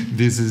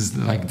 This is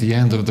like the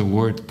end of the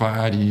world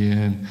party.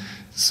 And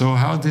so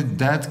how did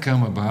that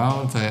come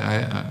about?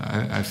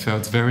 I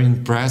felt very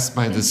impressed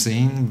by the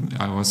scene.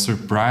 I was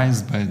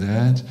surprised by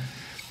that.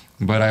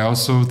 But I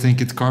also think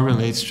it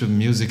correlates to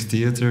music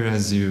theater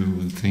as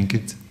you think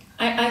it.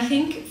 I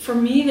think for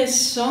me this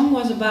song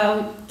was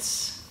about...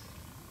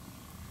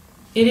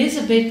 It is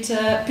a bit...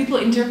 people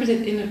interpret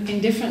it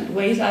in different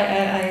ways,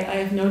 I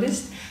have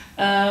noticed.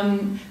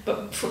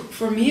 But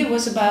for me, it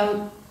was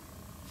about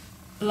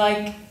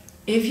like,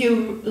 if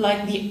you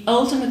like the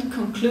ultimate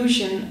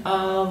conclusion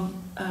of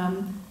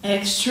an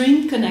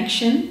extreme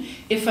connection,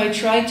 if I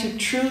try to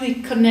truly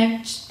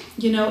connect,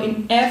 you know,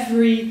 in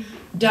every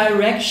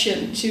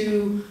direction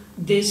to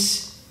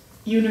this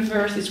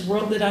universe, this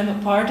world that I'm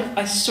a part of,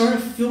 I sort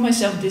of feel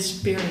myself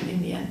disappearing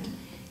in the end.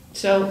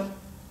 So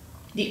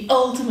the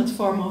ultimate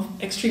form of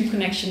extreme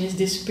connection is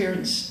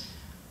disappearance,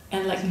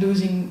 and like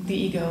losing the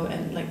ego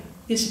and like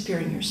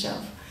disappearing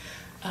yourself.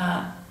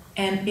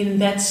 And in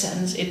that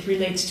sense, it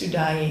relates to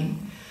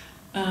dying.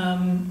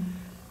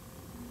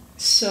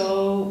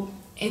 So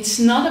it's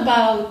not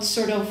about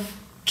sort of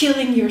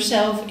killing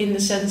yourself in the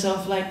sense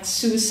of like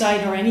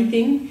suicide or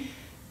anything.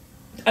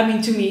 I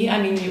mean, to me,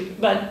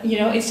 but you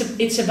know,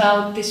 it's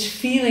about this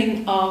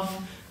feeling of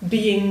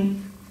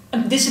being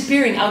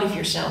disappearing out of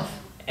yourself,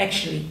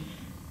 actually,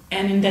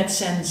 and in that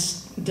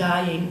sense,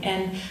 dying.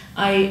 And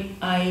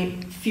I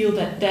feel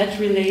that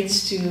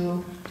relates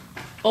to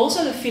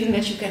also the feeling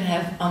that you can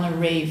have on a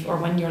rave, or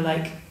when you're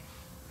like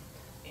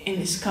in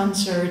this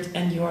concert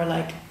and you're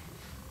like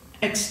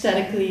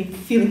ecstatically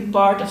feeling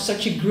part of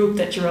such a group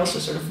that you're also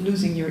sort of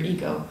losing your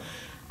ego.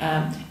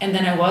 And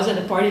then I was at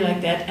a party like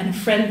that, and a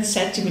friend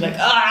said to me like,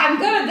 "Oh, I'm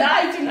gonna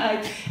die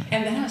tonight."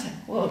 And then I was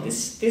like, "Whoa,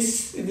 this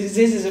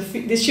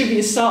should be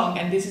a song,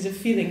 and this is a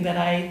feeling that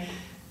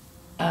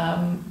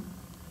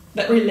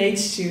that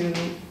relates to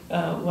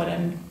what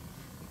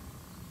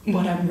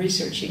I'm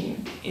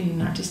researching in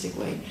an artistic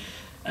way."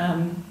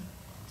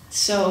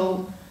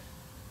 So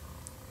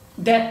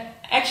that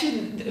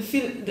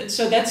actually,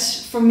 so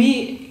that's for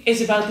me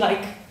is about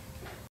like,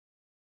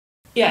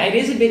 yeah, it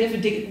is a bit of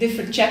a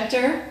different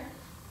chapter.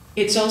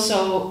 It's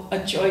also a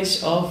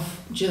choice of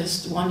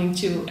just wanting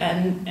to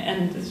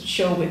end the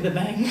show with a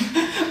bang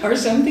or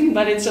something,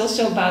 but it's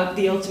also about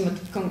the ultimate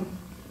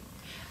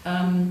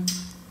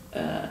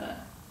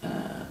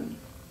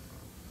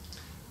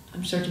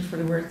I'm searching for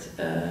the word,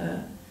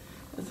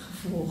 het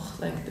gevolg,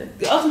 like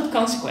the ultimate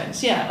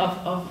consequence, yeah,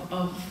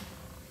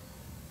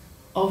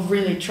 of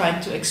really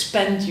trying to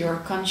expand your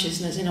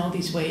consciousness in all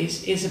these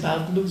ways is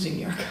about losing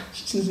your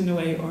consciousness in a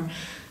way, or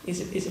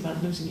is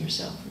about losing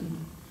yourself. And,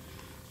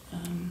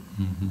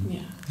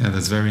 yeah,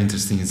 that's very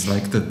interesting. It's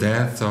like the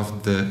death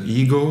of the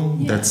ego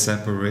that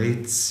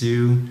separates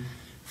you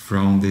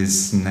from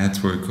this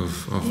network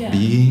of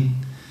being.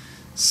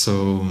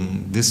 So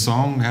this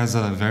song has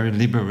a very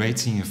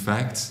liberating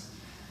effect.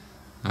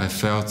 I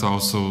felt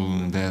also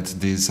that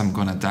this "I'm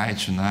gonna die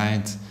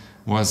tonight"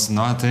 was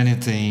not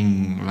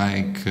anything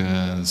like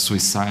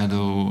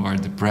suicidal or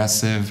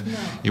depressive. No.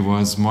 It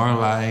was more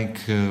like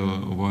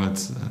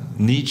what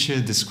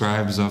Nietzsche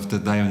describes of the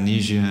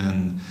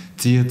Dionysian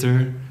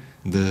theater,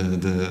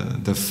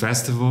 the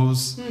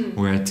festivals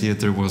where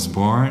theater was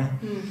born,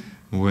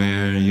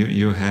 where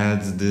you had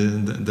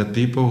the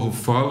people who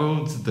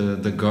followed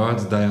the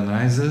god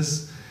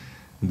Dionysus.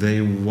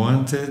 They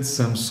wanted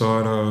some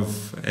sort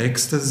of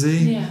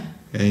ecstasy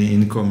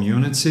in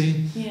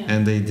community,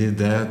 and they did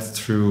that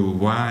through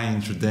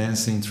wine, through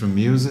dancing, through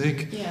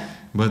music,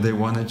 but they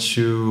wanted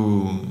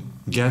to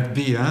get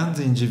beyond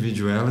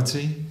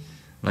individuality,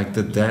 like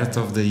the death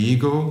of the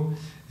ego.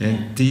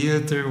 And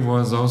theater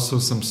was also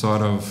some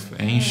sort of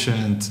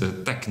ancient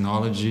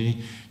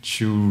technology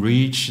to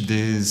reach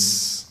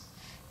this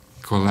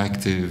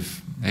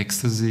collective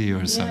ecstasy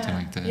or something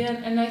like that.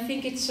 Yeah, and I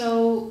think it's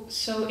so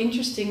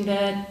interesting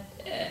that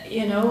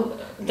you know,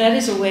 that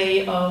is a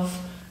way of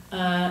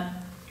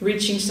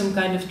reaching some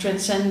kind of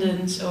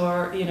transcendence,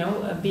 or you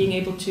know, being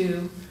able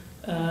to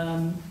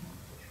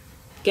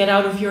get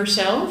out of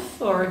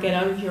yourself or get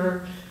out of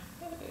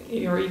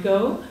your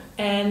ego,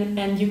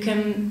 and you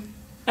can.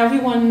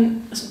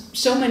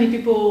 So many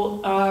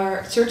people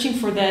are searching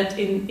for that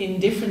in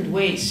different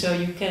ways. So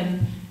you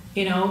can,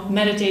 you know,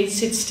 meditate,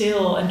 sit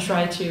still, and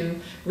try to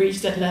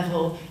reach that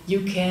level.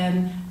 You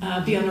can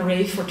be on a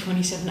rave for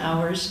 27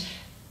 hours,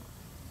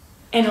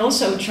 and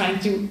also trying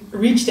to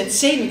reach that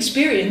same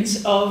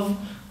experience of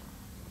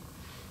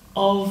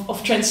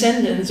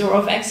transcendence or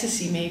of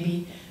ecstasy,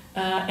 maybe.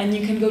 And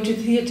you can go to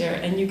theater,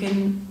 and you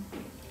can,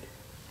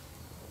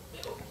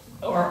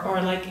 or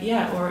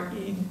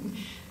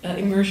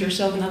immerse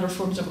yourself in other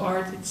forms of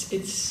art.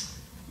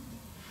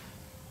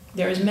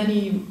 There's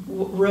many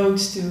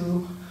roads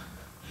to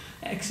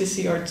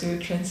ecstasy or to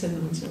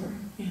transcendence, or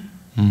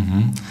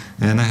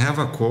And I have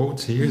a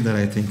quote here that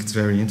I think is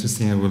very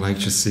interesting. I would like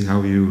to see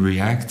how you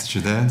react to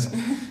that.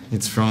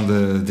 It's from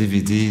the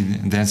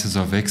DVD Dances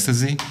of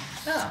Ecstasy.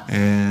 Oh.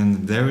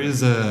 And there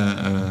is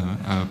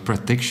a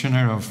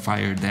practitioner of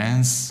fire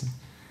dance,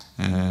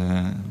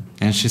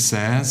 and she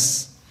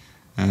says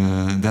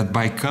that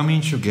by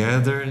coming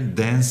together,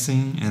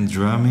 dancing and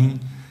drumming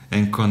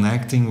and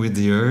connecting with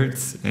the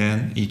earth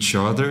and each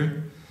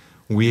other,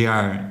 we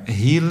are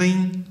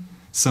healing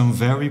some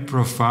very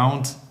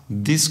profound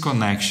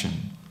disconnection.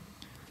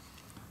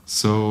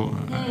 So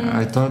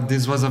I thought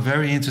this was a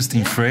very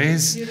interesting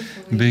phrase,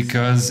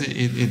 because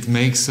it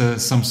makes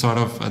some sort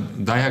of a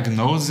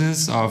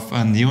diagnosis of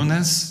an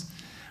illness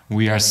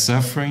we are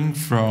suffering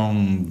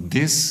from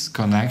this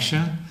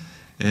connection,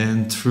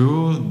 and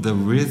through the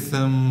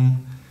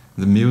rhythm,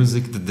 the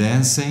music, the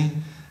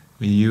dancing,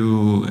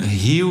 you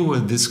heal a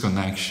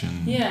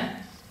disconnection. Yeah,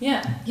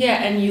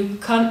 and you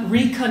can't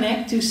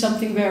reconnect to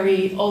something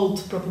very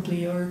old,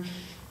 probably, or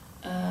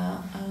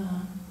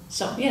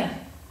so. Yeah,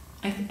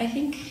 I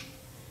think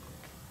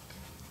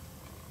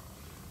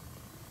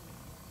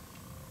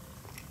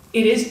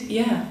it is.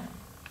 Yeah,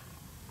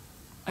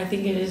 I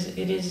think it is.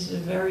 It is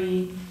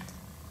very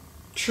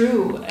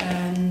true,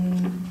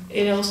 and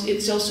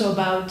it's also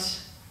about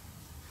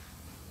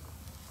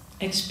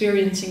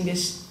experiencing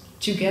this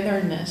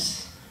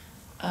togetherness,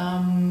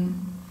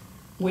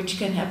 which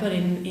can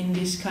happen in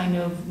this kind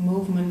of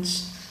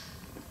movements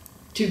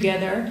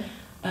together,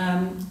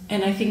 and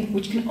I think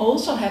which can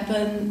also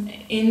happen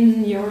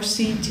in your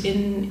seat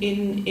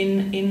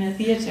in a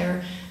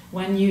theater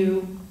when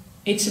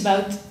it's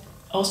about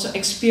also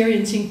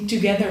experiencing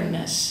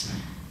togetherness,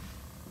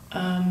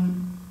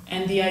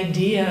 and the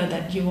idea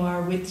that you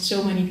are with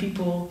so many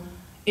people.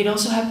 It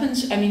also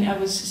happens. I mean, I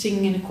was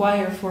singing in a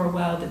choir for a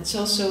while. That's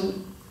also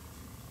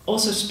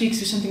speaks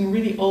to something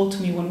really old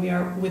to me when we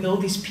are with all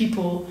these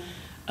people,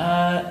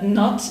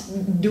 not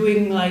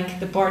doing like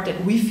the part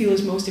that we feel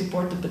is most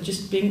important, but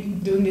just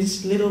doing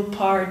this little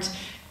part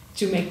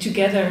to make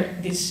together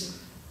this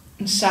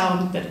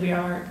sound that we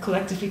are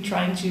collectively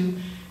trying to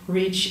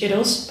reach. It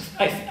also,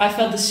 I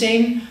felt the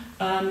same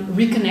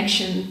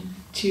reconnection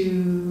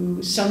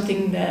to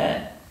something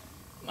that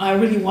I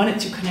really wanted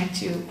to connect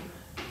to.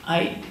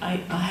 I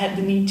had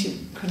the need to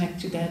connect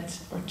to that,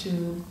 or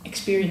to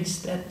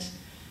experience that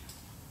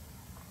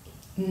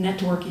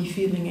networky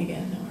feeling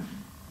again, or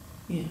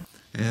yeah.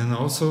 And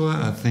also,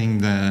 a thing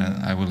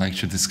that I would like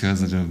to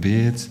discuss a little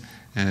bit,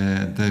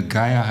 the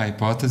Gaia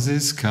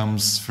hypothesis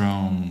comes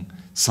from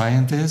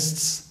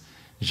scientists,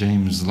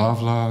 James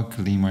Lovelock,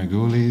 Lee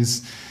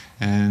Margulis,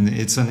 and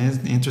it's an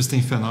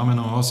interesting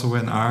phenomenon also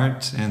when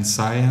art and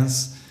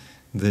science,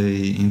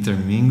 they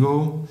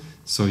intermingle.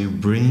 So you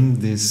bring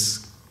this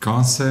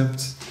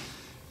concept,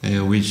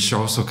 which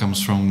also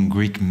comes from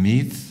Greek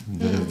myth,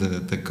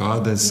 the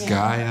goddess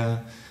Gaia,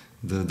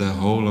 the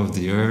whole of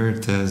the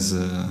earth as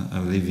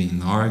a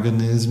living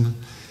organism.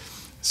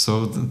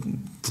 So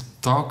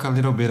talk a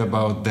little bit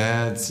about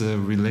that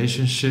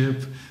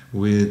relationship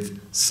with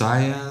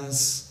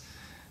science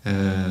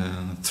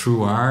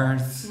through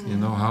art, you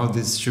know, how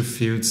these two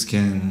fields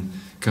can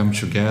come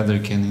together,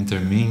 can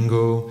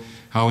intermingle,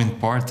 how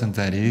important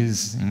that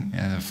is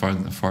for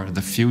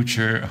the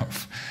future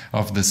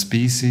of the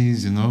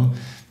species, you know,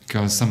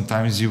 because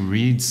sometimes you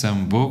read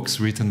some books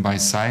written by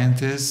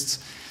scientists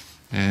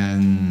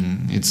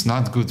and it's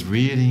not good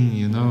reading,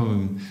 you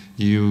know,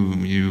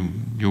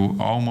 you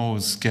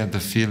almost get the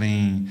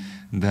feeling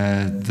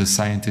that the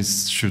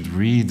scientists should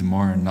read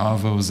more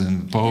novels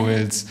and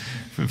poets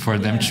for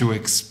them to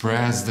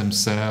express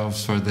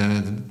themselves, for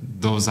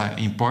those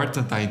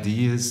important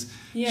ideas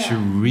to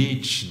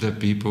reach the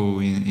people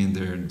in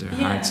their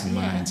hearts and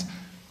minds.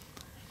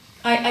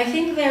 I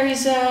think there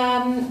is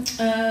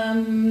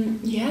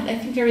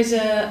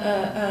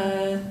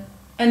a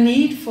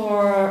need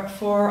for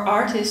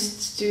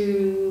artists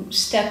to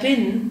step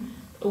in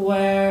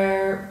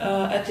where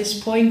at this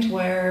point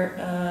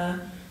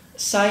where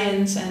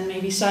science and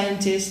maybe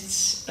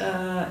scientists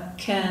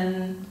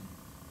can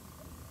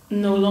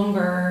no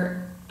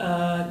longer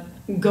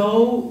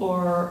go,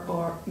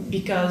 or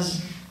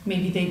because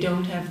maybe they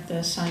don't have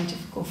the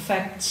scientific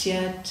facts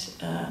yet,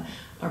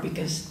 or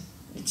because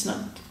it's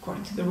not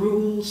according to the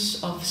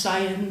rules of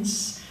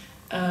science,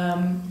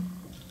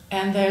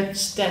 and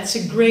that's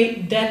a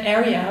great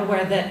area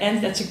where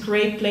that's a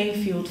great playing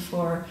field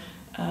for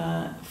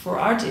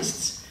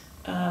artists,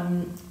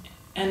 and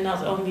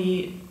not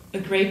only a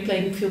great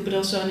playing field, but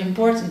also an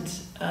important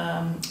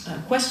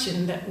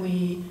question that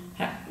we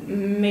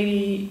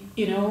maybe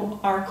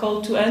are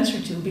called to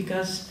answer to,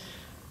 because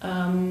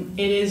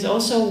it is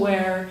also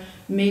where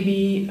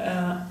maybe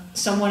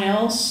someone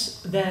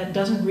else that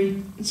doesn't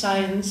read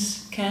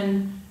science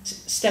can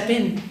step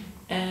in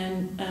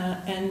and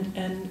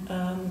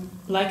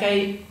like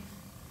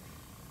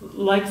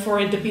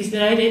for the piece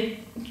that I did,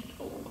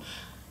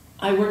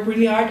 I worked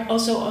really hard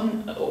also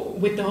on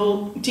with the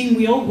whole team.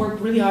 We all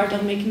worked really hard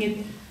on making it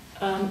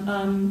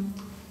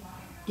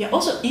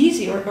also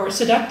easy or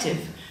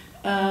seductive,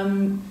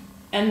 and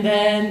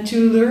then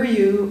to lure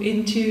you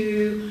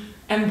into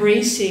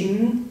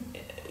embracing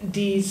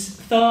these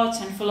thoughts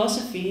and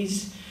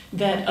philosophies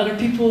that other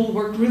people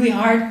work really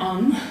hard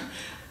on,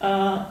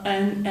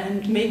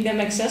 and make them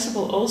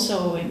accessible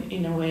also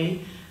in a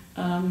way.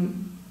 I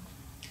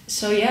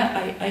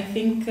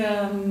think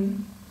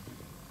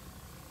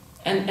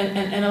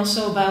and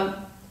also about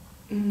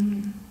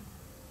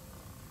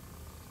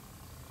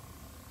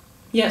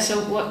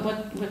so what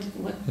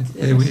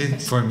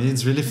for me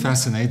it's really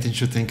fascinating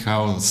to think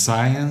how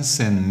science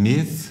and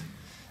myth,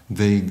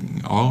 they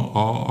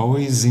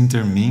always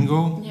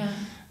intermingle,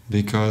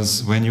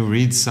 because when you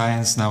read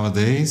science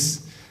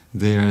nowadays,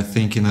 they are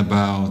thinking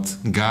about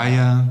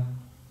Gaia,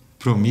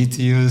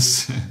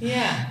 Prometheus.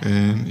 Yeah.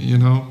 You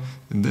know,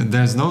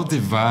 there's no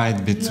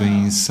divide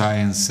between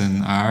science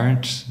and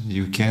art.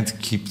 You can't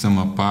keep them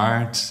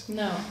apart.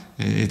 No.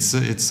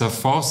 It's a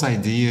false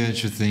idea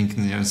to think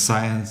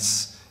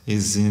science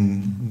is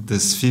in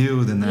this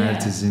field and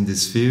art is in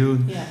this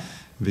field. Yeah.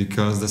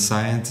 Because the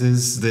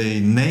scientists, they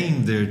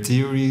name their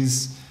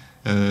theories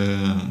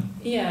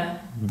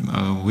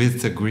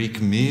with the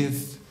Greek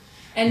myth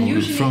and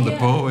usually from the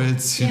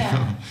poets. You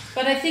know.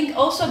 But I think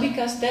also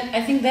because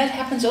that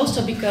happens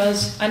also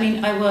because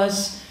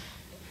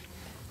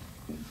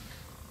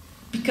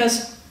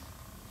because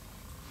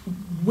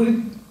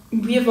we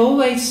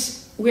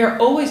are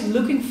always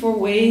looking for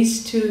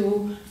ways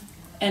to,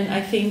 and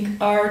I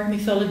think art,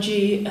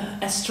 mythology,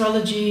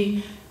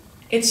 astrology,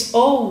 it's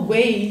all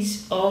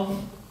ways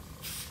of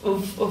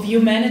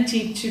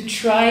humanity to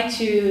try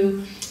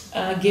to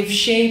give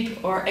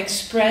shape or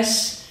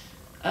express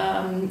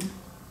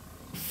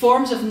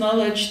forms of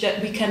knowledge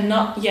that we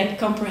cannot yet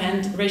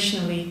comprehend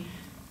rationally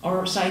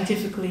or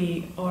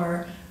scientifically,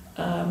 or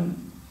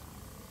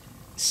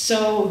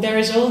so there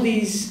is all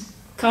these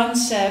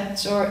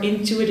concepts or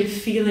intuitive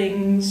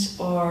feelings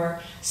or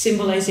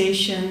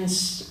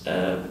symbolizations,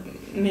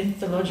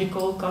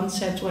 mythological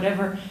concepts,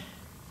 whatever,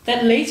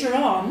 that later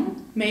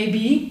on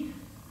maybe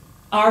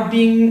are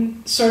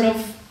being sort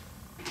of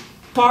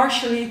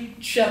partially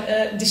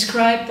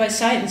described by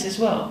science as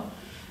well.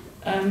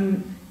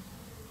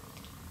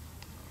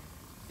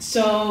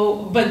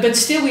 But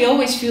still we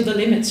always feel the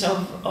limits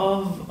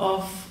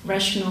of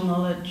rational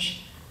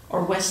knowledge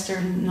or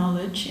Western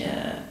knowledge,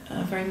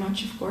 very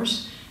much, of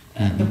course.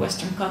 The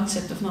Western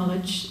concept of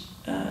knowledge,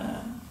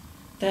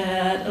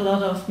 that a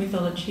lot of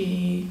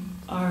mythology,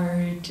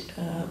 art,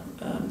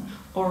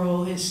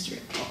 oral history,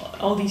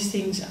 all these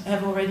things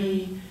have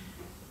already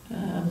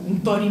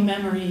body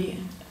memory.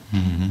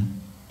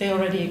 They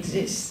already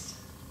exist.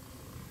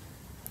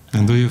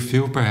 And do you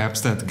feel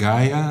perhaps that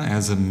Gaia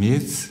as a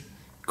myth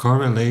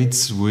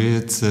correlates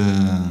with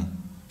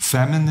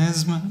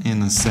feminism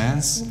in a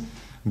sense?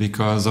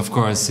 Because of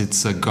course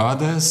it's a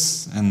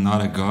goddess and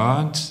not a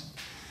god.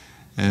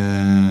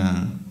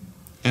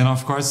 And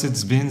of course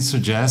it's been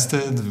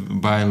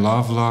suggested by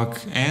Lovelock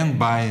and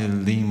by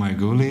Lynn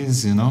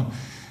Margulies, you know.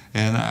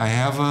 And I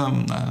have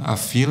a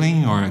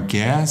feeling or a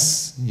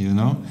guess, you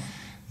know,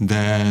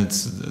 that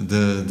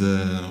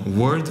the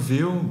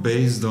worldview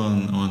based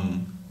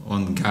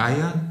on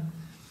Gaia,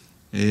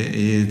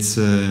 it's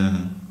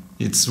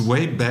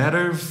way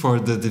better for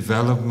the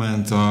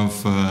development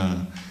of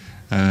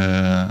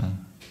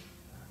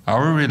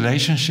our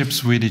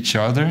relationships with each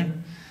other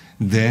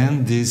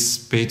than this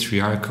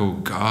patriarchal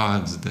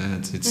God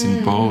that it's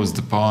imposed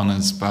upon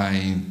us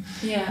by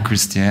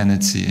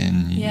Christianity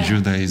and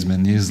Judaism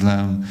and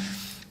Islam.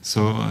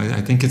 So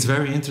I think it's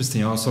very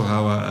interesting also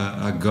how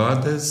a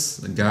goddess,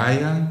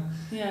 Gaia,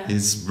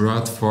 is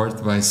brought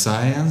forth by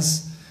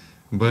science,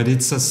 but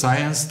it's a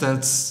science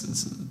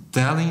that's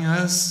telling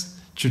us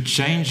to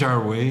change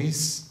our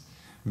ways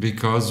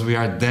because we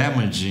are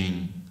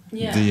damaging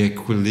the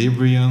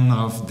equilibrium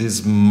of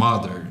this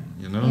mother,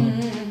 you know?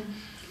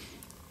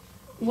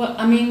 Well,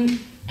 I mean,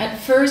 at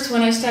first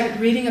when I started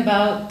reading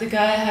about the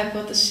Gaia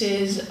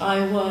hypothesis, I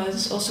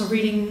was also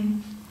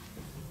reading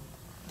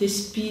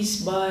this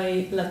piece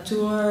by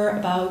Latour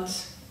about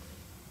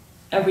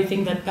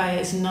everything that Gaia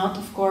is not,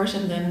 of course,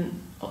 and then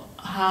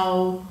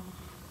how,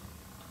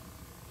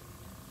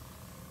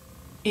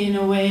 in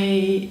a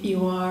way,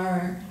 you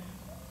are,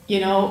 you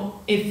know,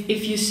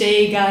 if you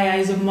say Gaia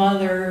is a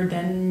mother,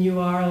 then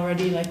you are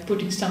already like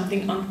putting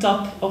something on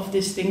top of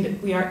this thing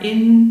that we are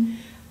in.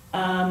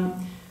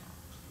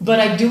 But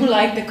I do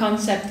like the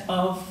concept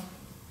of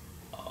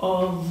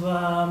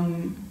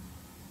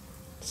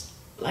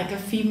like a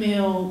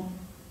female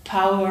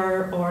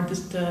power, or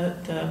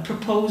the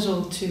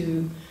proposal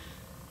to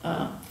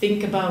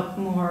think about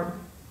more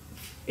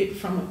it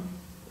from a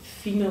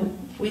female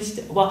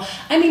wisdom. Well,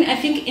 I mean, I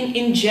think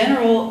in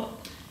general,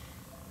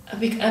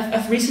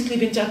 I've recently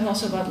been talking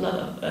also about a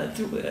lot of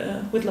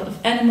with a lot of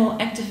animal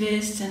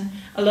activists, and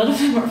a lot of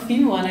them are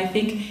female, and I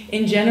think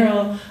in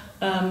general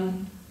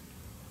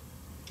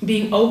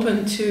being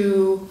open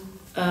to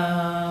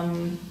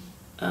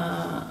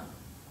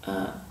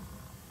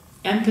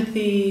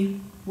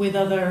empathy with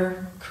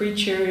other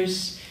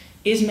creatures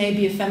is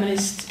maybe a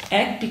feminist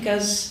act,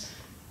 because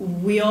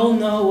we all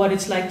know what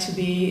it's like to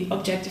be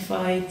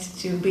objectified,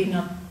 to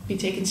not be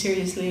taken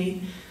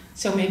seriously.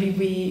 So maybe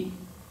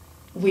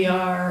we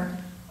are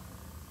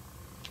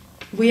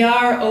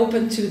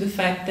open to the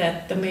fact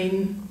that the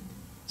main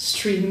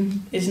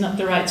stream is not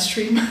the right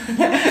stream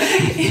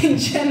in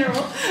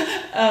general,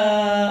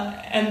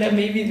 and that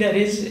maybe that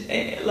is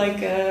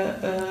like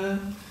a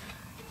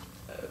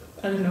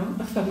I don't know,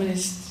 a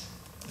feminist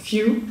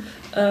view.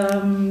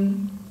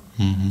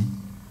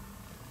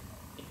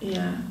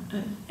 Yeah,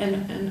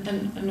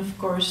 and of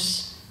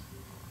course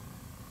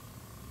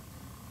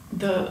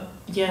the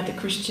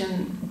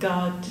Christian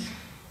God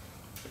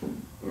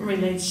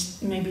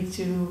relates maybe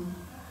to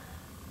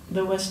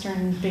the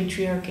Western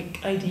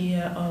patriarchic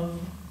idea of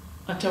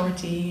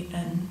authority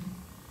and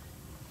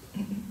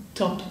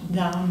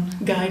top-down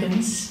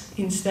guidance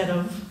instead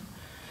of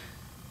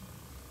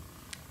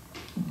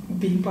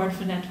being part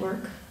of a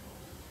network.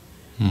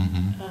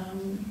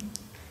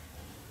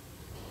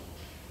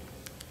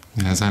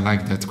 Yes, I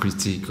like that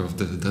critique of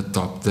the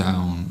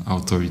top-down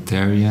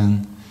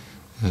authoritarian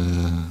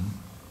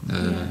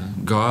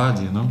God,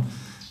 you know.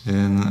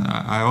 And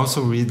I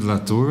also read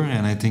Latour,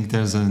 and I think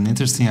there's an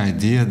interesting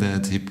idea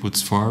that he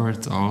puts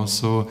forward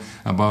also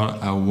about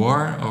a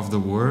war of the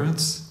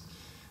words.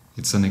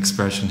 It's an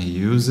expression he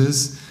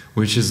uses,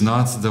 which is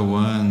not the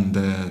one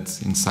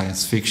that in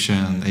science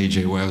fiction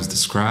H.G. Wells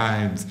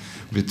described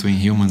between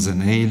humans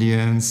and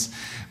aliens,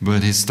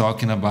 but he's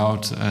talking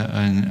about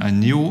a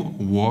new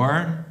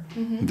war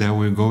that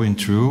we're going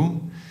through,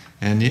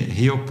 and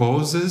he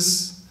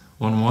opposes,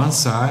 on one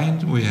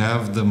side we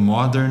have the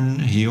modern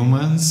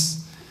humans,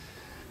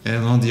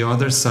 and on the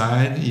other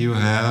side you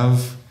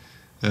have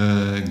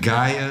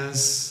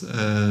Gaia's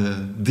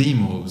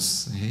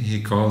demos.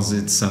 He calls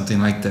it something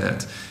like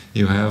that.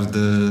 You have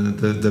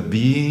the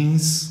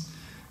beings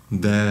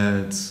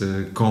that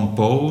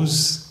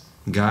compose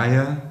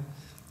Gaia,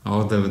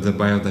 all the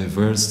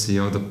biodiversity,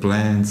 all the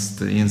plants,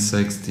 the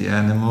insects, the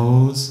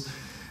animals,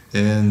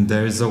 and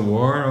there is a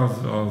war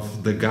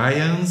of the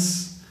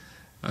Gaians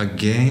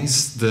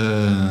against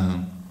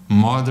the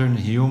modern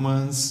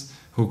humans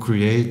who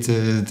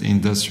created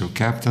industrial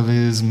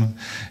capitalism,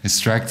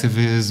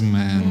 extractivism,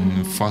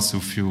 and fossil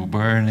fuel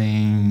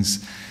burnings.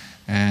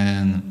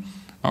 And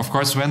of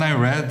course, when I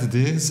read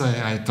this,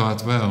 I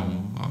thought, well,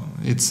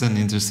 it's an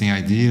interesting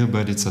idea,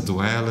 but it's a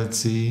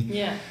duality.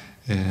 Yeah.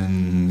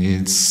 And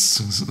it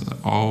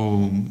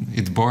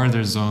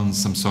borders on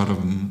some sort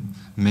of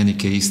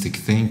manichaeistic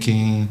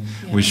thinking.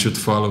 Yeah. We should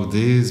follow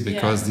this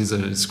because these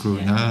are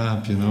screwing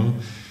up, you know.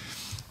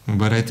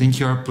 But I think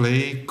your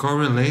play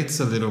correlates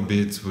a little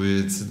bit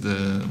with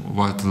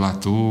what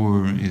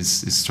Latour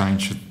is trying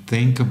to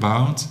think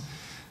about,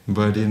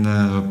 but in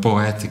a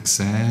poetic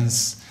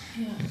sense,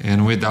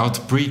 and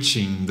without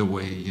preaching the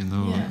way, you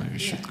know, you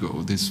should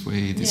go this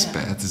way, this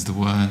path is the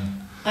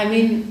one. I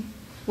mean,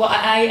 well,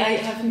 I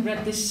haven't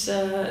read this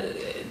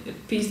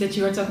piece that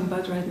you are talking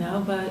about right now,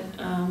 but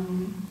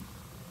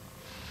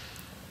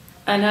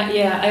and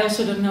I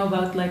also don't know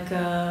about like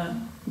a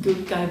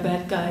good guy,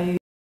 bad guy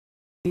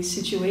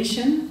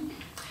situation,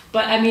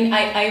 but I mean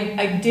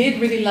I did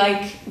really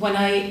like when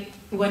I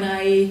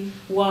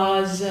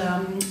was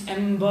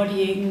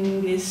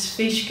embodying this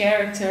fish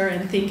character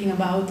and thinking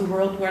about the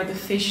world where the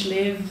fish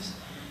lives,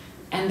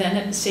 and then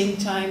at the same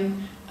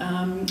time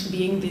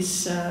being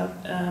this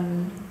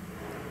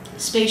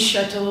space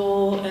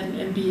shuttle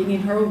and being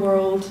in her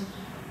world.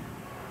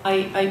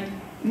 I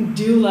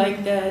do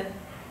like that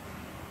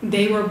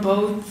they were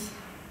both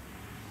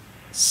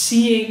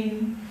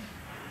seeing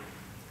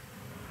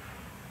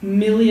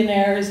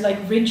millionaires, like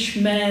rich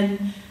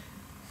men,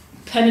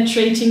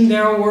 penetrating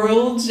their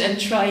worlds and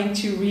trying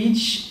to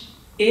reach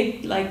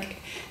it. Like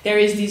there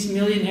is these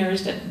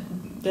millionaires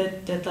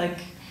that like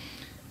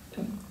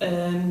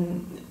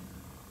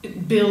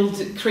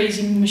build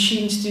crazy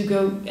machines to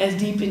go as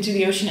deep into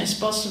the ocean as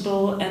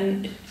possible,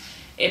 and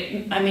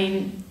I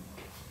mean,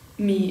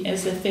 me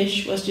as the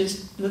fish was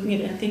just looking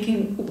at it and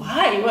thinking,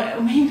 why?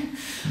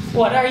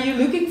 What are you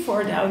looking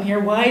for down here?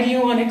 Why do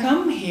you want to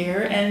come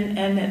here?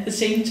 And at the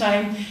same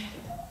time,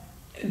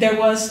 there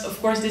was, of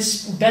course,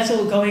 this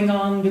battle going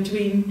on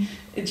between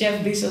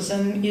Jeff Bezos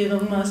and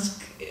Elon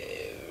Musk,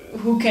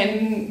 who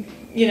can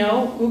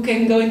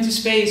go into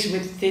space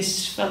with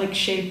this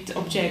phallic-shaped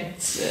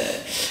object.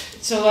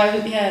 So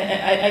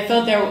I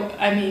felt there.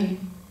 I mean,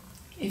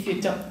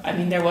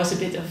 there was a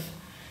bit of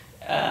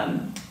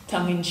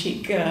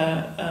tongue-in-cheek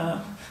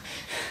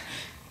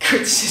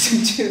criticism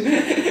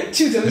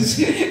to those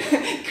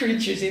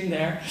creatures in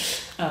there,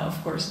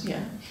 of course, yeah.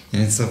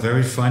 And it's a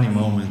very funny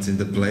moment in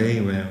the play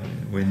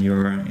when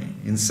you're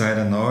inside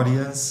an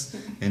audience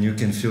and you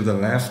can feel the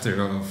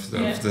laughter of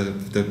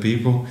the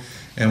people.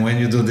 And when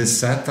you do this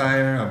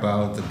satire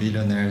about the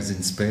billionaires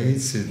in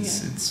space,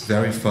 it's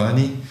very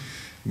funny.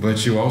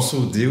 But you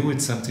also deal with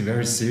something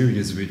very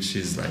serious, which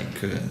is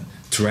like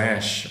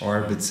trash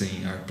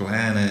orbiting our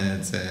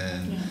planet.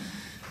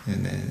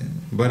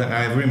 But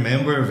I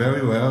remember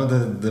very well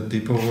that the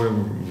people were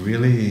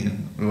really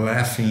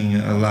laughing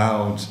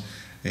aloud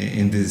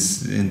in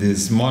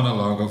this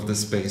monologue of the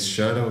space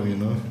shuttle, you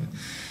know.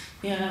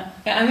 Yeah,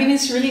 I mean,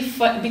 it's really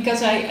fun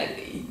because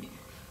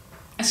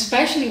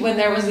especially when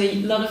there was a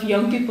lot of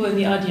young people in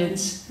the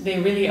audience, they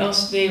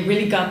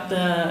really got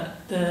the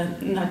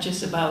not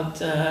just about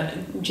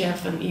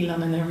Jeff and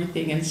Elon and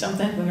everything. And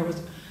sometimes when there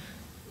was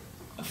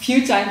a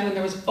few times when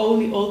there was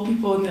only old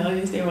people in the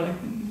audience, they were like,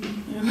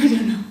 I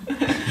don't know.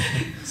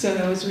 So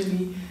that was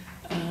really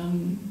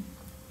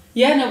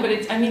but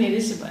it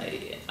is about,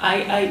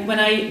 when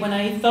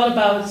I thought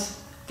about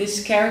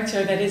this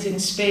character that is in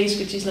space,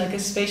 which is like a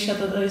space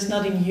shuttle that is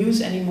not in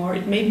use anymore,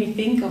 it made me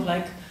think of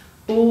like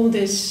all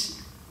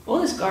this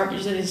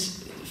garbage that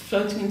is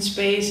floating in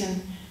space.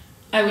 And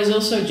I was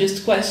also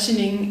just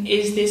questioning,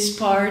 is this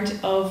part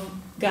of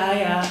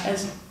Gaia?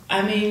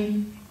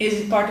 is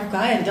it part of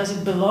Gaia? Does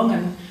it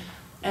belong?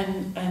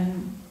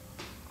 And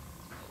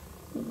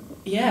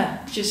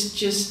yeah,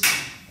 just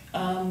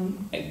I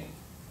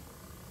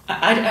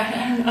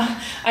don't know.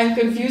 I'm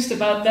confused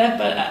about that,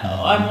 but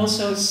I'm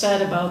also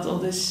sad about all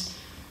this.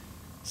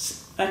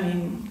 I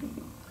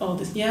mean, all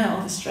this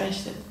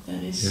trash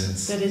that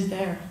is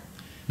there.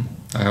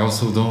 I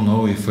also don't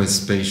know if a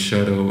space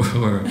shuttle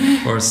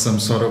or some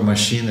sort of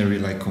machinery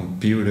like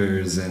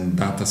computers and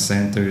data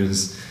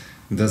centers,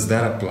 does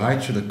that apply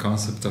to the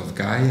concept of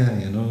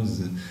Gaia? You know,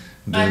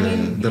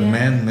 the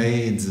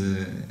man-made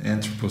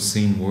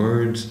Anthropocene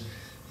world,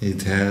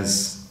 it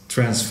has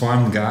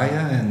transformed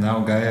Gaia, and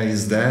now Gaia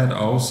is that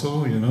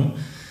also. You know.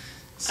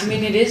 So. I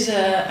mean, it is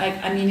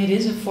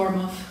a form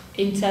of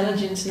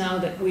intelligence now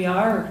that we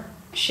are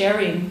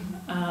sharing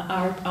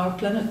our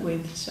planet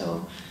with.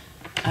 So.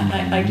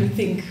 I do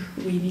think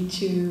we need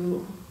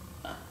to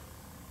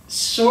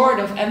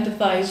sort of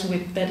empathize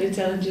with that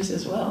intelligence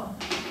as well.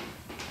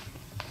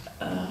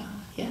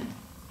 Yeah,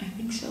 I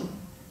think so.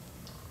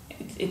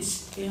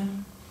 It's yeah.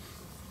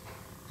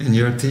 And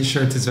your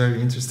T-shirt is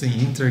very interesting.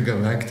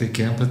 Intergalactic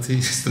empathy.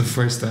 It's the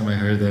first time I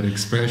heard that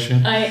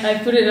expression. I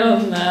put it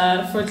on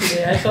for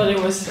today. I thought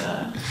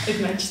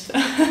it matched.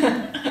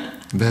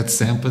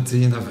 That's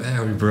empathy in a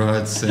very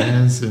broad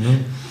sense, you know.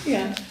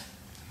 Yeah.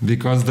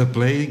 Because the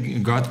play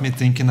got me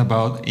thinking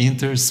about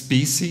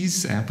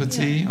interspecies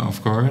empathy,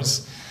 of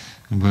course,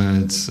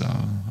 but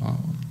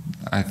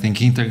I think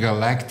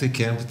intergalactic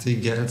empathy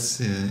gets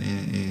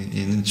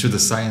into the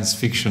science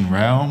fiction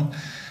realm.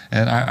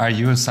 And are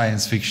you a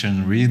science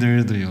fiction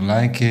reader? Do you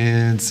like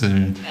it?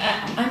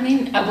 I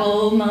mean, I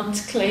will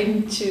not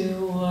claim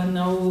to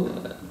know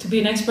to be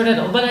an expert at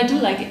all, but I do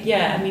like it.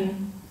 Yeah, I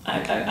mean,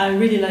 I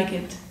really like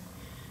it.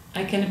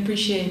 I can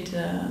appreciate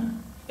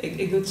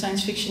a good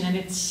science fiction, and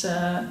it's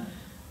I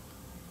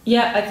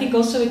think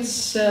also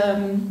it's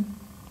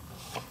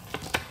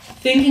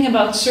thinking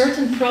about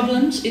certain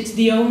problems. It's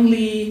the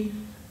only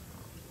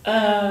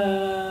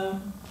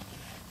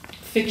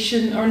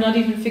fiction, or not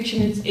even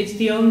fiction. It's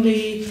the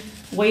only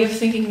way of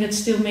thinking that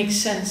still makes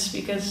sense,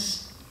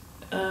 because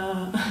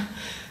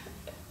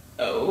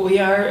we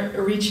are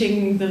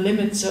reaching the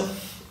limits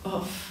of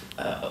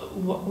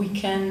what we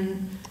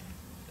can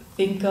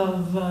think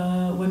of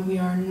when we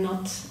are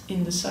not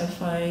in the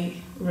sci-fi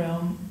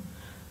realm.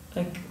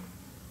 Like,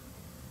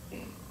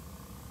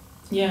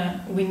 yeah,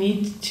 we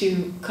need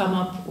to come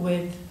up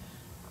with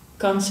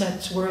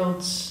concepts,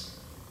 worlds,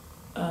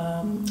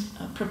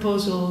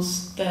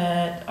 proposals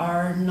that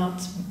are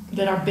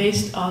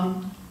based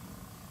on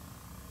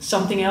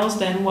something else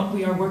than what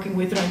we are working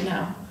with right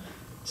now.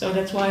 So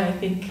that's why I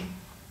think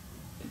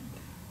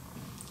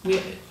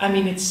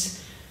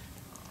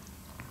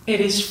it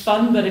is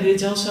fun, but it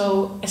is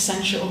also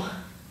essential.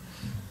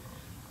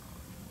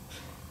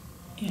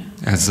 Yeah.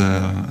 As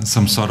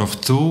some sort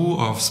of tool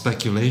of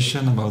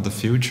speculation about the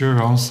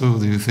future also,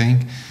 do you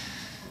think?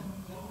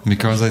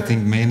 Because sure. I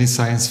think mainly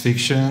science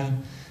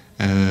fiction,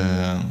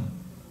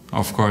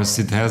 of course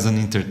it has an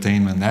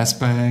entertainment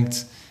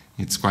aspect.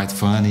 It's quite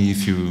funny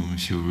if you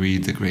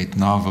read the great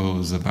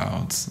novels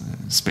about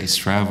space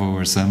travel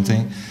or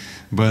something.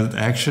 Mm-hmm. But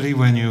actually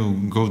when you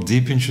go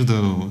deep into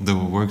the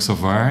works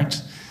of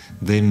art,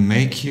 they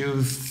make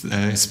you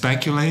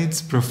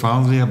speculate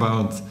profoundly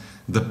about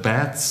the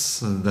paths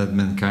that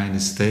mankind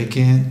is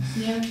taking,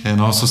 yeah.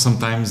 And also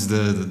sometimes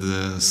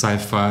the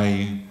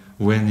sci-fi,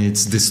 when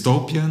it's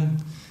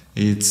dystopian,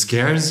 it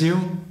scares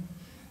you,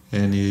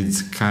 and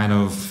it kind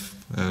of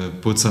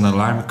puts an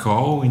alarm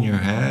call in your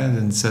head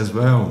and says,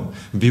 well,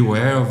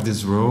 beware of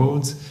this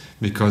road,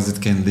 because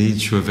it can lead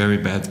to a very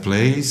bad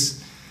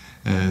place.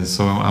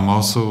 So I'm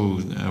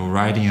also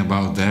writing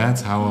about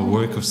that, how a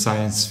work of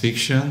science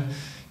fiction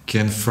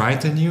can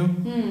frighten you.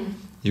 Mm.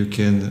 You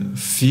can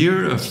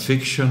fear a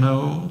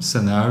fictional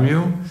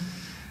scenario,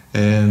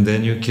 and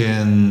then you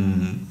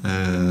can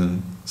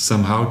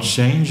somehow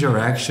change your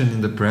action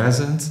in the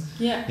present,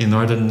 yeah. In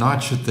order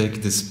not to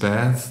take this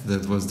path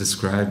that was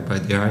described by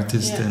the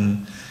artist, yeah.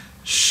 And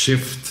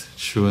shift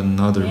to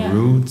another, yeah.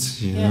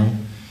 Route, you know.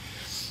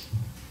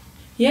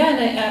 Yeah,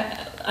 and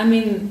I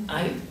mean,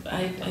 I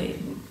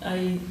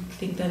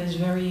think that is a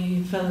very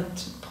valid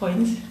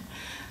point.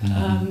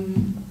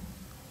 Mm-hmm.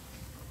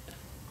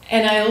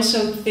 And I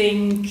also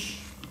think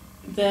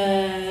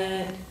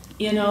that,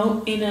 you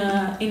know, in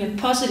a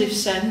positive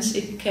sense,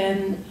 it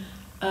can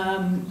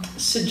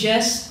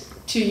suggest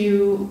to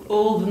you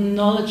all the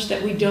knowledge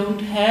that we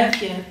don't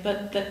have yet,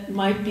 but that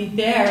might be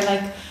there.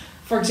 Like,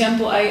 for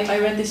example, I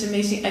read this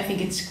amazing, I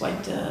think it's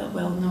quite a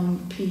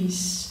well-known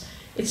piece.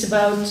 It's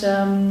about,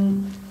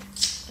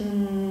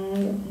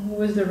 who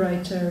was the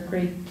writer,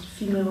 great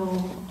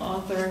female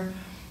author.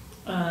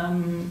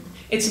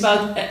 It's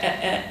about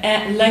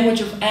a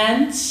language of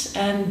ants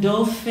and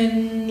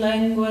dolphin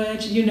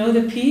language. You know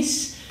the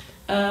piece?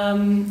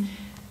 I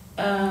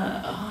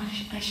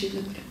should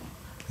look.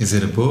 Is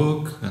it a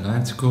book, an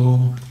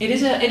article? It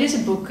is a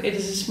book. It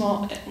is a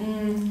small.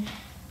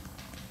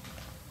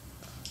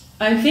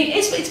 I think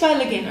it's by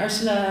Le Guin,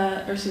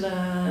 Ursula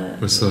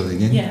Le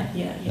Guin. Yeah.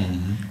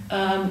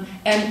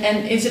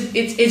 And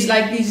it's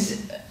like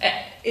these.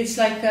 It's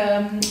like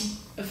a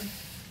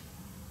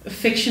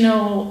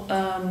fictional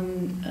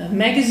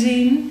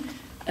magazine,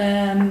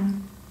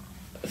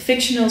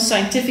 fictional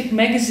scientific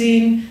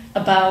magazine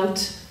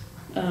about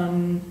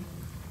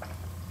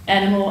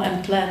animal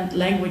and plant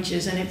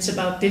languages, and it's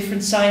about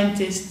different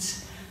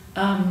scientists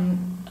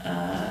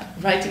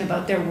writing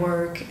about their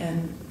work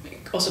and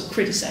also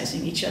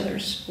criticizing each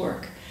other's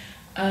work.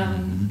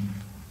 And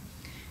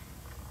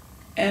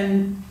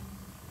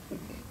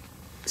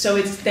so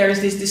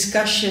there's this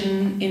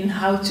discussion in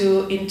how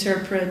to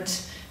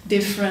interpret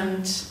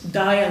different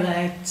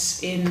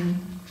dialects in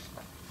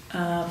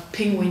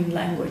penguin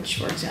language,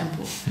 for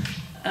example.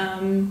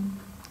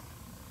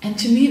 And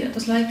to me that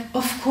was like,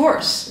 of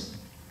course,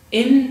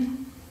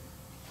 in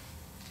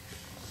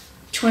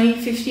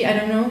 20, 50, I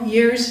don't know,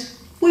 years,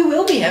 we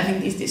will be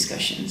having these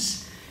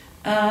discussions.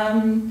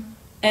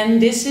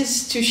 And this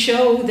is to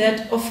show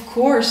that, of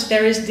course,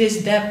 there is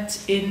this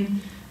depth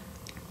in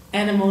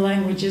animal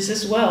languages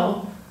as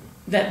well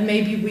that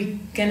maybe we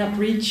cannot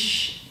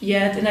reach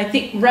yet. And I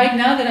think right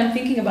now that I'm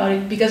thinking about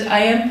it, because I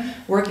am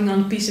working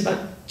on a piece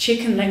about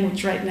chicken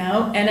language right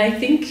now, and I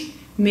think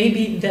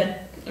maybe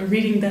that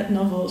reading that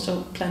novel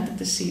also planted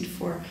the seed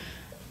for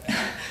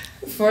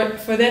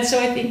that. So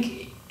I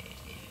think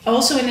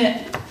also in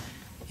a,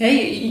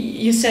 hey,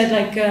 you said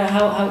like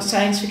how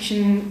science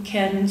fiction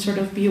can sort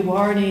of be a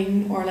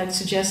warning or like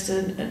suggest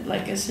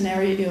like a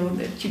scenario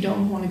that you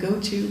don't want to go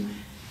to.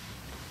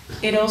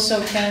 It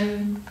also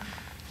can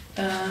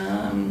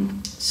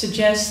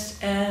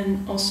suggest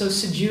and also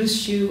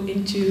seduce you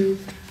into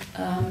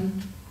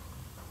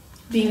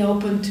being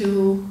open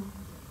to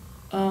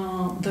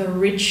the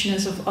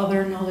richness of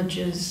other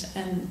knowledges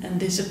and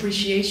this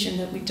appreciation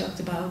that we talked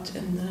about,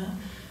 and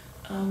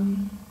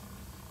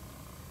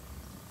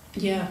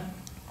the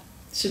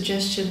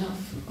suggestion of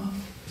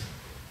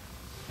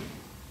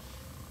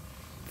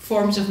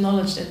forms of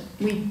knowledge that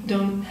we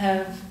don't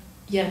have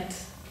yet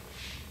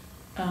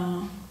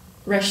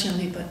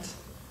rationally, but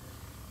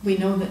we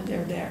know that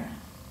they're there.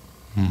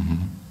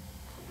 Mm-hmm.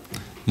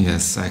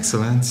 Yes,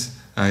 excellent.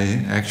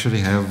 I actually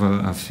have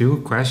a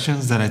few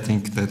questions that I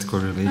think that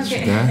correlate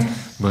to that,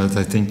 but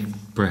I think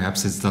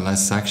perhaps it's the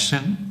last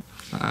section.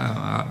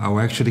 I'll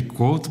actually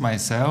quote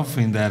myself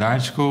in that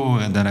article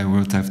that I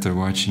wrote after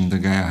watching the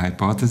Gaia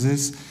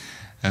hypothesis.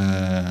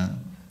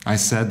 I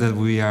said that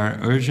we are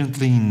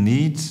urgently in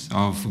need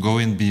of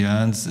going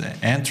beyond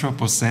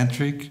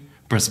anthropocentric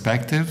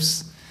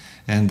perspectives,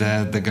 and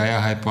that the Gaia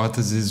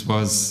hypothesis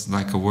was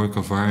like a work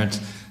of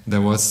art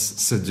that was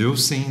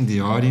seducing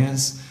the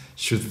audience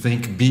should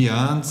think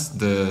beyond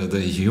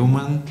the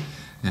human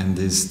and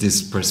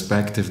this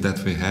perspective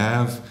that we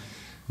have,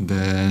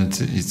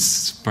 that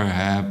it's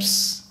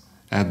perhaps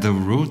at the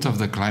root of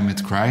the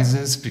climate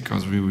crisis,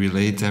 because we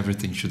relate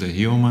everything to the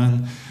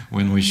human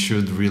when we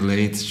should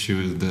relate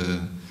to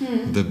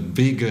the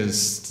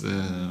biggest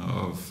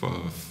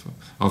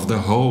of the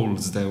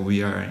holes that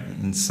we are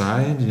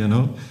inside, you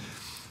know.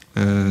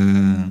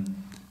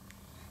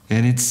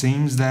 And it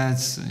seems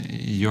that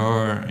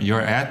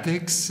your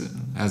ethics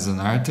as an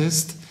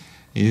artist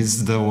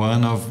is the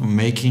one of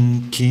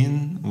making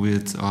kin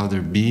with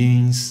other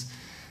beings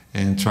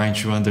and trying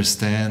to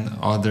understand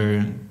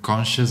other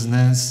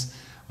consciousness,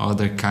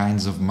 other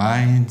kinds of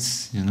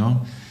minds, you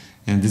know.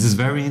 And this is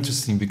very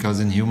interesting because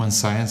in human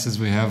sciences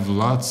we have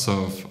lots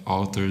of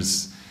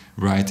authors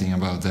writing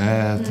about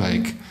that,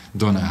 like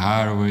Donna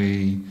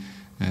Haraway,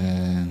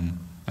 and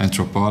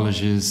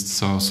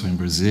anthropologists also in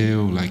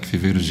Brazil, like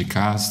Viveiros de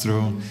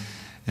Castro.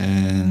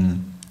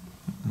 And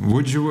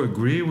would you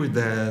agree with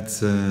that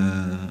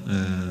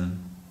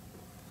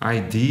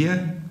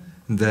idea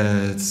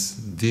that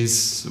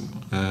this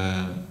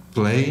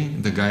play,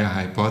 the Gaia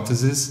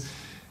hypothesis,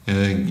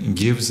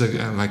 gives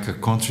a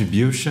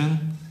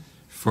contribution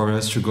for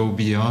us to go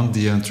beyond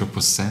the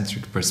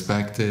anthropocentric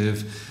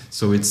perspective,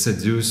 so it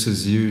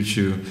seduces you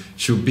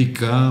to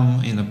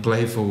become, in a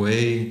playful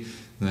way,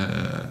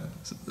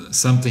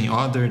 something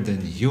other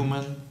than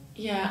human?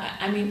 Yeah,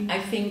 I mean, I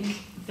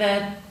think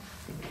that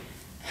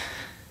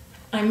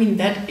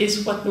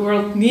is what the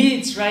world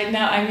needs right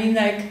now. I mean,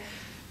 like,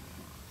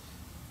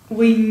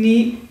 we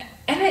need,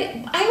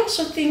 and I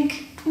also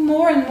think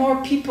more and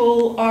more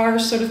people are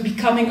sort of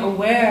becoming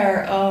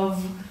aware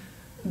of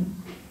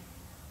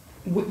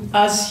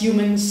us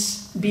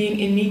humans being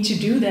in need to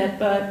do that,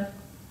 but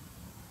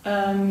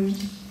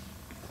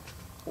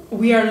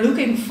we are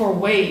looking for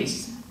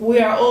ways. We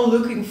are all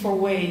looking for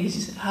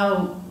ways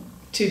how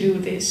to do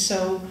this.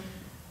 So,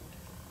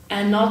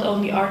 and not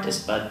only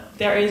artists, but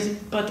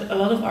a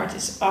lot of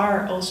artists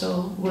are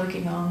also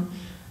working on,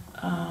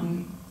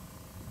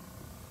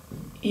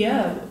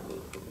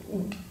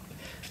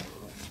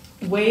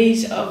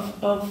 ways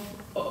of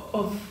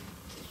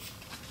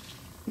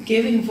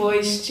giving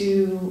voice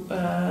to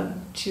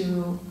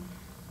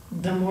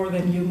the more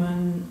than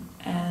human,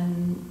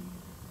 and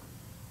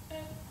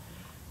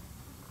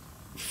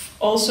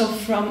also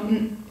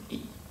from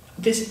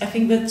I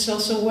think that's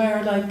also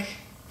where like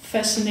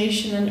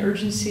fascination and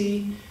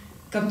urgency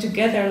come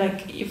together.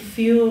 Like you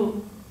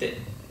feel that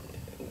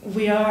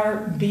we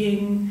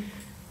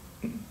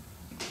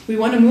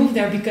want to move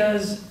there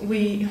because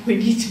we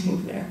need to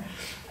move there.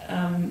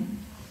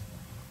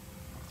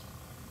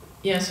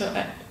 So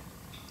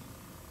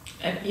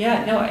I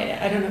don't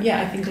know.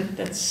 Yeah, I think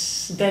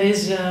that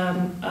is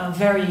a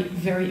very,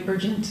 very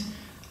urgent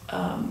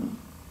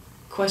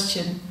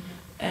question,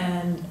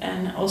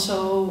 and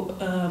also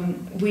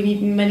we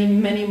need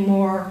many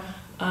more.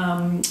 How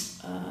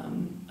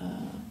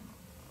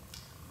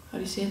do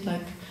you say it?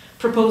 Like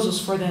proposals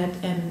for that,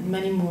 and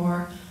many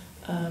more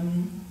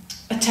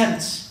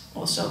attempts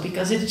also,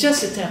 because it's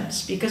just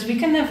attempts. Because we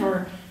can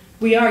never.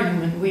 We are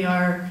human. We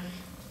are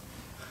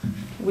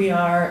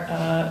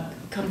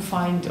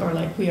confined, or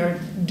like we are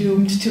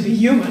doomed to be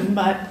human,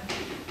 but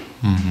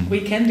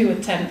we can do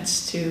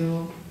attempts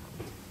to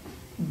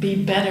be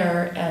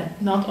better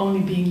at not only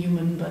being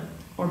human, but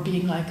or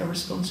being like a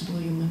responsible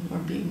human, or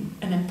being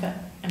an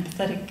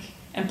empathic.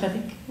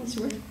 What's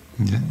the word?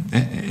 Yeah,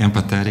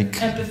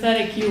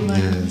 empathetic human.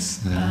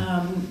 Yes,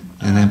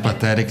 and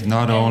empathetic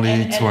not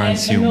only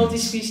towards humans. And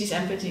multi-species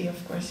empathy,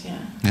 of course. Yeah.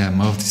 Yeah,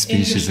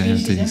 multi-species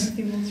empathy.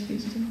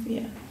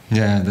 Yeah.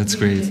 Yeah, that's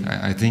great.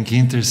 I think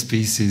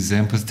interspecies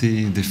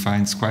empathy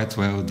defines quite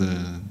well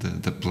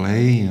the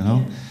play, you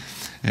know.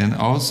 Yeah. And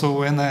also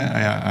when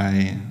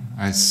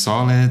I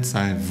saw it,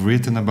 I've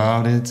written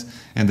about it,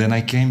 and then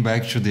I came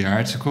back to the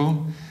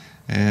article,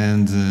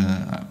 and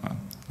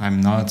I'm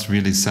not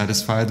really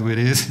satisfied with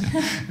it.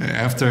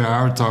 After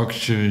our talk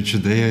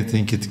today, I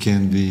think it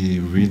can be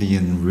really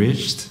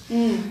enriched.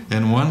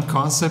 And one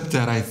concept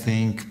that I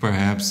think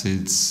perhaps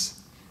it's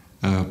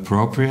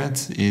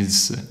appropriate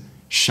is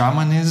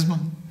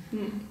shamanism,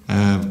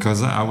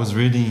 because I was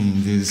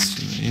reading this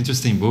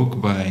interesting book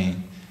by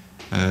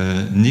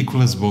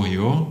Nicolas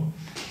Bourriot.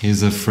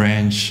 He's a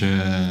French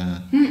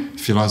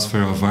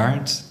philosopher of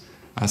art,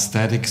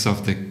 Aesthetics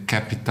of the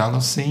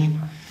Capitalocene,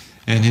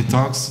 and he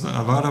talks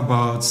a lot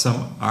about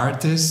some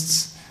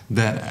artists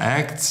that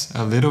act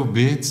a little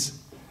bit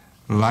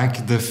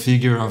like the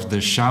figure of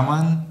the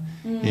shaman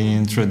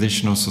in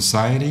traditional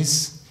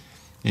societies,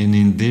 in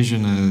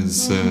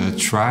indigenous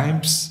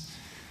tribes.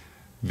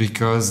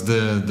 Because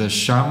the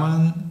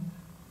shaman,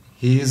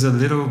 he is a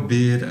little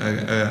bit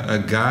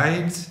a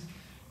guide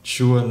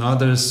to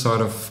another sort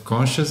of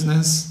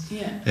consciousness,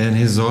 and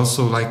he's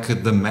also like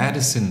the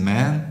medicine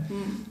man.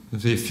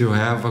 If you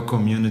have a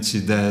community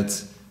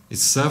that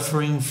is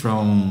suffering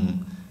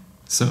from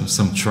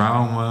some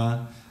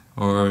trauma,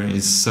 or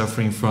is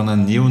suffering from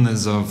an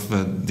illness of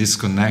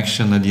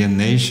disconnection,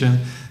 alienation,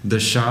 the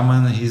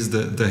shaman, he's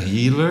the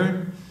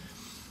healer.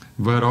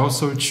 But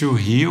also to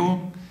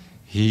heal,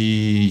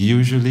 he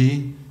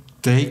usually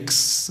takes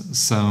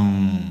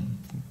some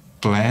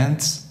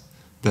plant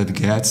that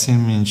gets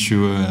him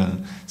into a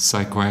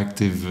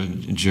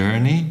psychoactive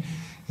journey,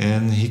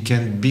 and he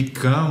can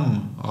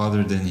become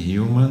other than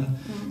human.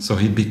 So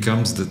he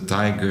becomes the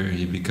tiger,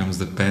 he becomes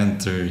the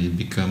panther, he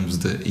becomes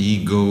the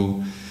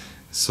ego.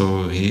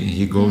 So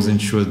he goes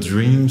into a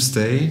dream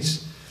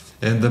stage,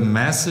 and the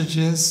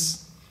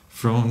messages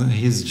from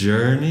his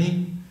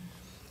journey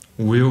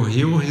will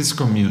heal his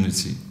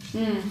community.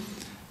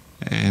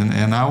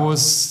 And I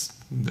was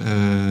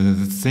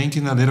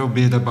thinking a little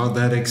bit about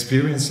that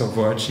experience of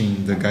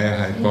watching the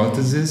Gaia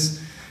Hypothesis,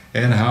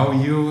 and how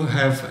you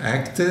have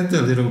acted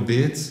a little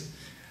bit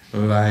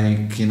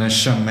like in a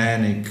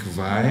shamanic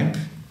vibe.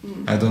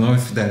 I don't know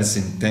if that's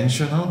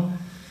intentional,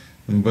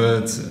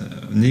 but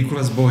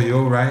Nicolas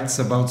Bourriot writes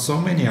about so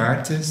many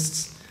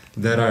artists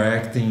that are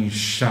acting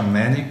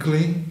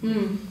shamanically,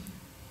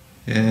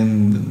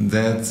 and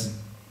that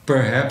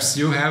perhaps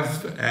you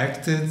have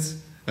acted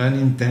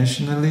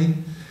unintentionally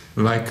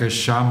like a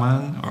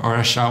shaman or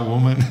a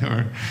shawoman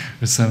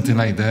or something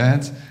like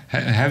that.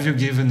 Have you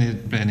given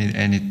it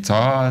any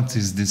thought?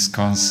 Is this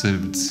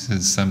concept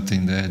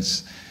something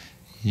that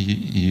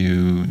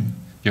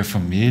you're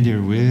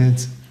familiar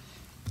with?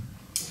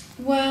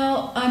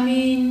 Well, I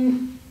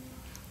mean,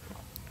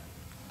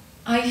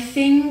 I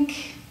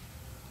think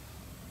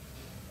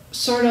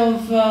sort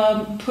of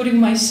putting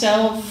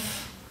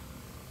myself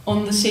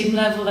on the same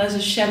level as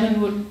a shaman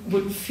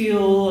would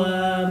feel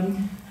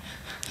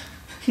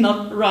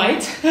not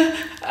right.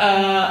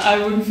 I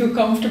wouldn't feel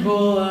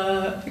comfortable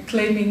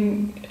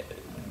claiming,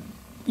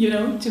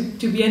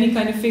 to be any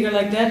kind of figure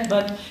like that.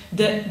 But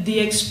the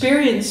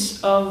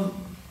experience of,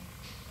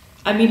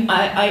 I mean,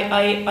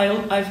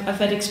 I've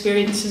had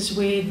experiences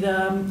with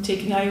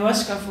taking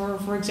ayahuasca,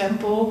 for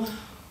example,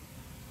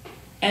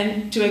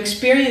 and to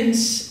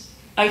experience,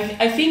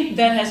 I think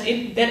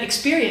that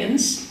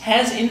experience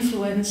has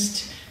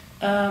influenced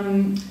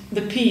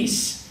the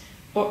piece.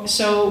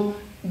 So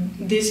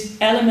this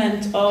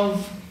element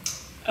of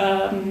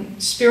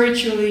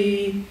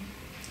spiritually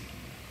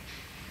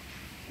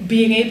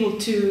being able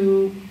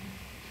to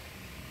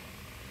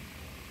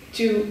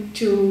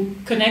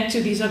connect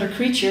to these other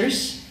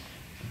creatures,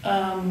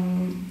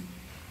 and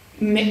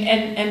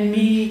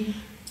me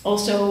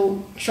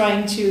also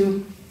trying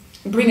to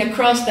bring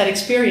across that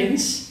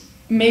experience,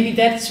 maybe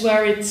that's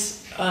where it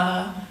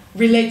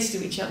relates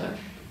to each other,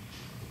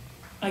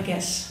 I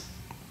guess.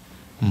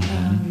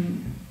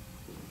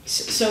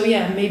 So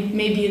yeah,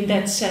 maybe in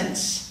that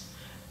sense,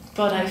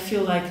 but I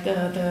feel like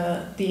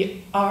the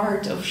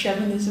art of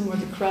shamanism or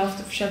the craft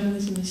of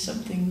shamanism is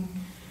something,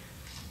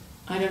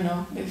 I don't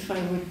know if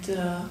I would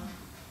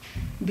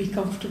be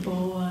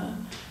comfortable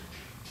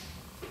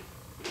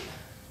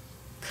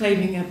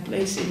claiming a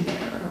place in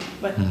there,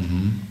 but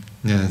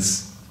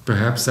yes,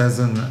 perhaps as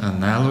an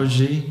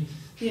analogy.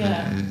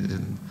 Yeah.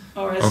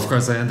 Of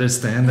course, I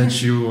understand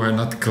that you are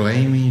not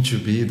claiming to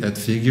be that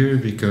figure,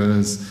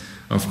 because,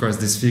 of course,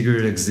 this figure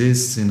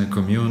exists in a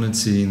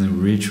community, in a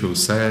ritual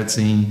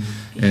setting,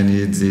 and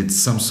it's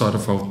some sort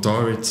of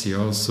authority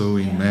also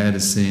in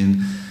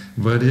medicine.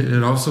 But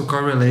it also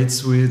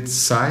correlates with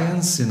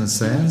science in a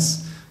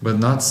sense, but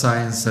not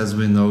science as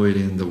we know it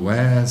in the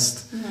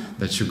West,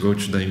 that you go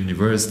to the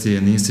university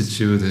and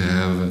institute,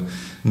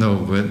 no,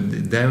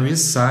 but there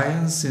is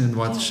science in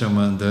what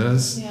shaman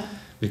does.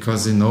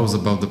 Because he knows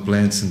about the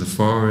plants in the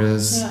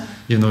forest.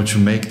 You know, to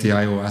make the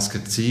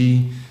ayahuasca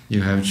tea,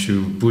 you have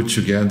to put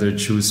together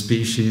 2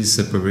 species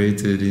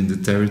separated in the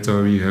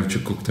territory. You have to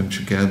cook them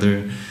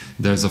together.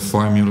 There's a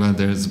formula,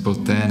 there's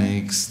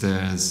botanics,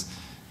 there's,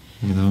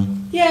 you know.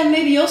 Yeah,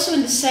 maybe also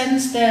in the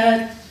sense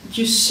that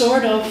you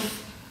sort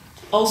of,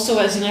 also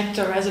as an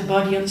actor, as a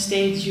body on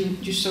stage,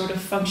 you sort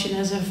of function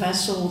as a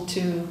vessel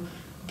to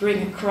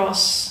bring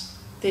across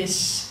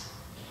this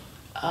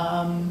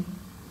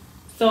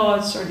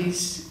thoughts or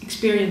these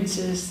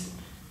experiences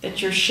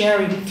that you're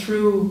sharing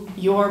through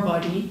your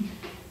body.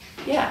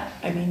 Yeah,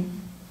 I mean,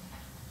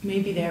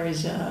 maybe there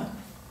is a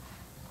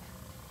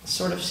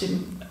sort of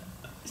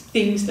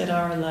things that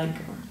are like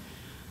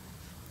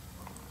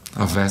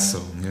a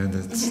vessel. Yeah,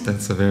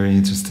 that's a very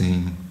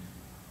interesting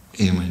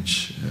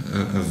image,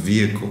 a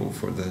vehicle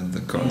for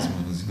the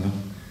cosmos. You know.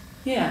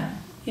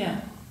 Yeah.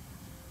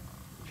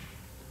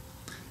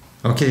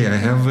 Okay, I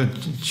have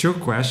 2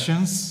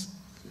 questions.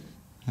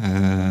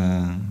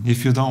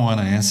 If you don't want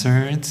to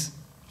answer it,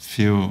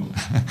 feel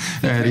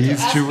at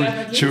ease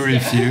to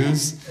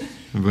refuse.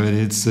 But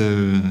it's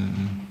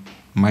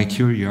my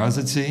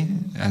curiosity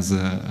as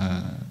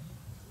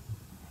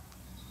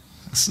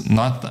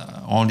not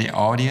only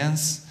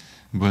audience,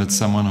 but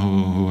someone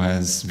who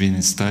has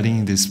been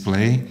studying this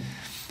play,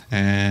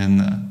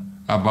 and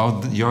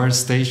about your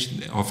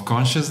state of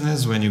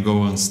consciousness when you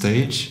go on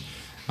stage.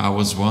 I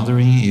was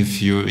wondering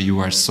if you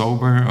are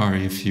sober or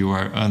if you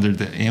are under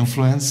the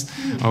influence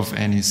of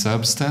any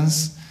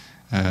substance,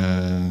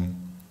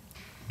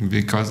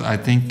 because I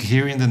think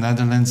here in the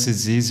Netherlands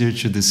it's easier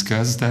to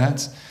discuss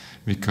that,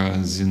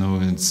 because you know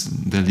it's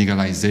the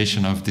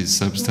legalization of this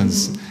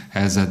substance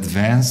has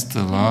advanced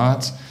a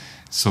lot,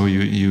 so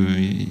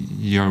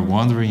you're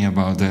wondering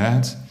about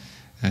that.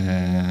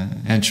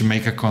 And to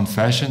make a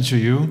confession to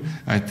you,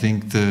 I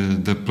think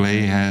the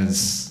play has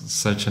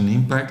such an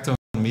impact on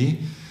me,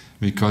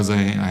 because I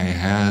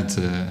had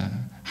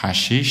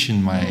hashish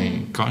in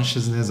my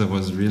consciousness. I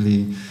was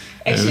really...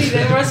 Actually,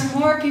 there was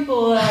more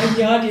people in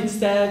the audience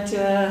that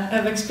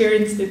have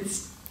experienced it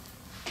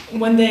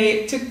when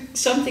they took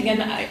something,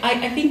 and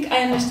I think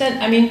I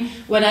understand. I mean,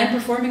 when I'm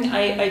performing,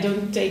 I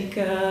don't take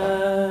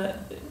I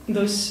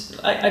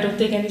don't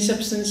take any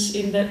substance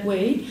in that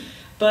way,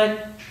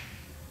 but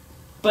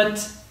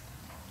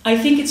I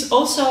think it's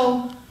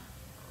also,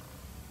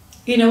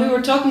 you know, we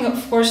were talking,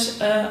 of course,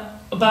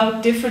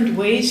 about different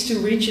ways to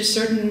reach a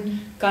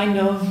certain kind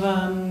of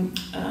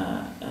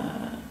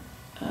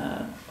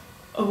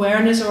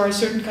awareness or a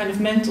certain kind of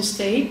mental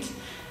state,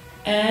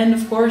 and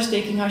of course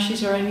taking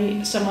hashish or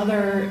some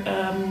other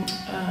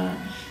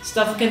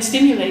stuff can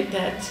stimulate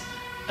that.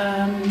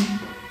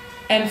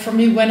 And for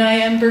me, when I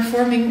am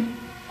performing,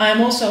 I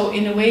am also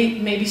in a way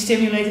maybe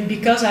stimulated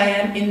because I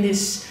am in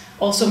this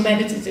also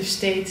meditative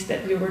state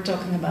that we were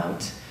talking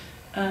about.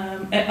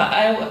 And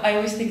I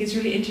always think it's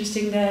really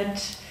interesting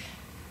that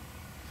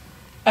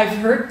I've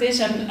heard this,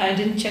 and I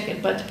didn't check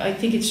it, but I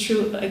think it's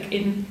true, like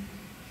in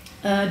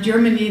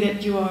Germany,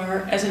 that you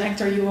are, as an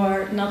actor, you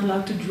are not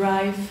allowed to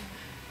drive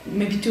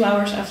maybe 2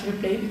 hours after the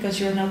play because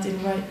you're not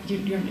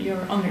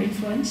you're under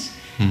influence.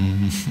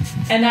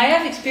 And I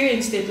have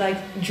experienced it, like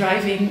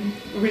driving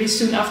really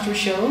soon after a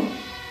show.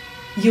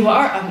 You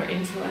are under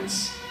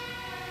influence.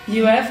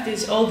 You have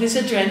all this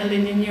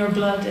adrenaline in your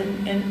blood,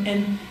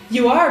 and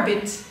you are a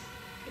bit,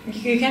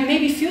 you can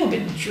maybe feel a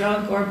bit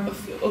drunk or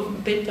a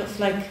bit of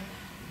like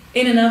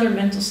in another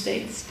mental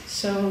state.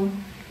 So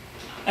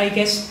I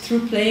guess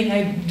through playing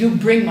I do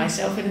bring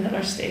myself in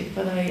another state,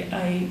 but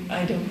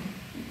I don't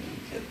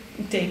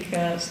take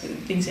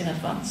things in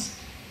advance.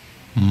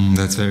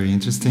 That's very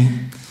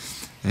interesting.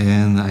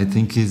 And I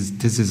think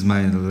this is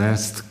my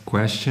last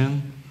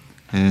question.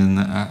 And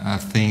a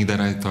thing that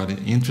I thought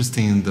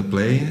interesting in the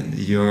play,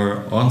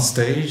 you're on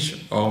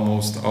stage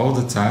almost all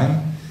the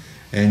time,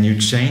 and you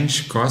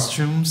change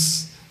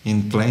costumes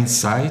in plain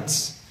sight.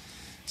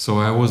 So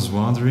I was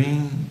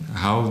wondering,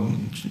 how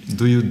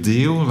do you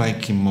deal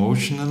like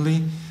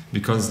emotionally?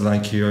 Because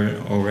like you're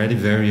already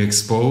very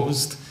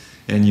exposed,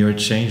 and you're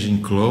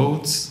changing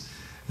clothes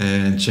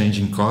and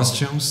changing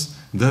costumes,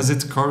 does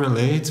it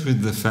correlate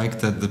with the fact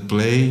that the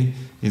play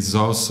is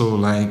also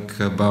like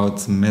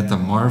about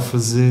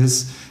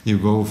metamorphosis? You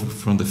go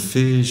from the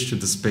fish to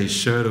the space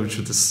shuttle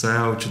to the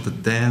cell to the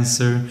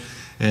dancer,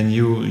 and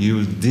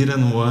you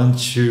didn't want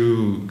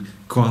to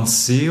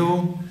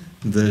conceal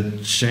the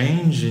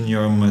change in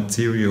your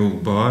material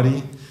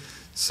body,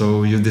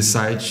 so you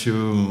decide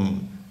to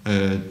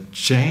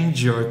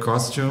change your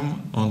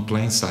costume on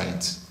plain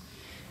sight.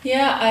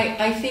 Yeah,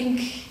 I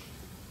think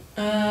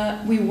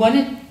we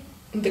wanted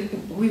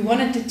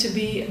it to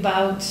be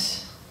about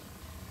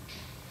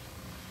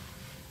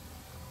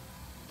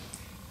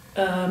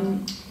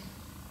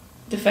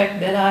the fact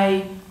that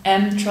I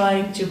am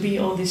trying to be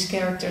all these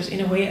characters in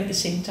a way at the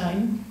same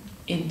time,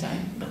 in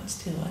time, but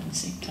still at the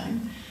same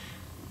time.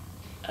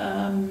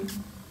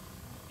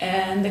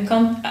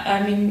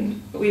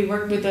 And we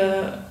worked with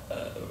a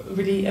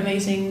really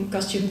amazing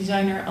costume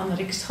designer,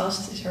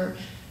 Linderdje is her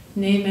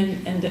name,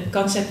 and the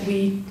concept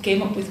we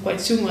came up with quite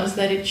soon was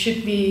that it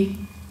should be,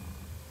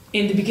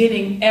 in the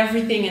beginning,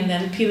 everything, and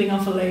then peeling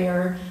off a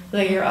layer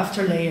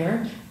after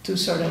layer, to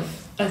sort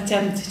of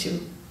attempt to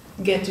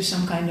get to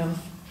some kind of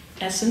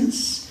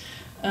essence.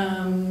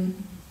 And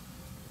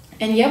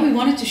yeah, we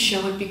wanted to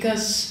show it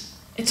because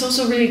it's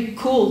also really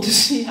cool to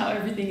see how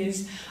everything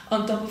is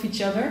on top of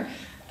each other.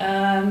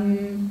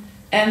 And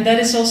that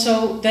is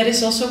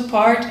also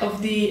part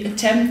of the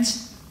attempt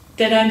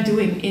that I'm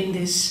doing in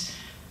this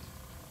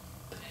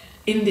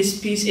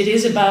piece. It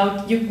is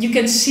about, you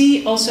can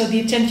see also the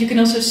attempt. You can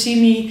also see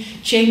me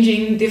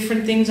changing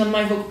different things on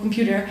my vocal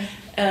computer.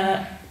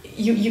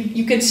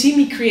 You can see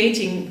me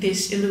creating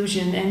this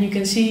illusion, and you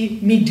can see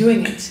me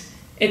doing it.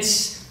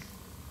 It's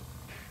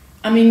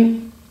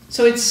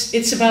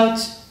about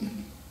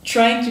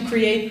trying to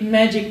create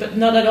magic, but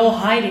not at all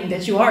hiding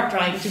that you are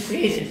trying to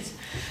create it.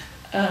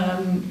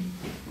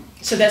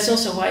 So that's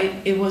also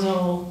why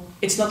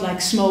it's not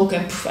like smoke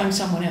and I'm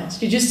someone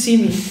else. You just see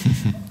me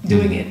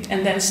doing it,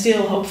 and then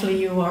still hopefully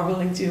you are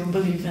willing to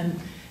believe and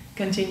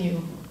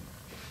continue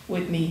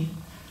with me.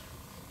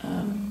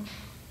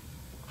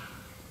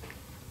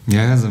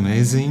 Yeah, it's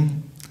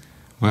amazing.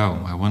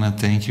 Well, I want to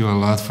thank you a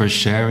lot for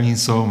sharing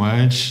so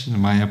much.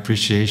 My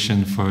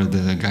appreciation for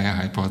the Gaia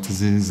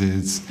hypothesis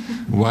is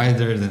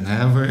wider than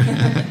ever.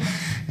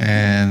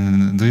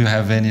 And do you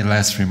have any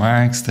last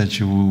remarks that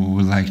you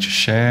would like to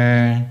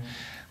share?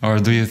 Or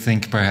do you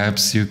think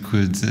perhaps you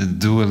could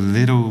do a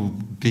little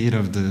bit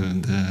of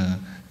the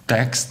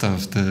text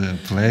of the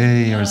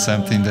play or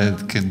something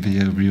that could be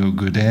a real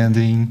good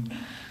ending?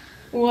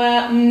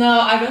 Well, no,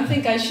 I don't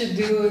think I should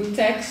do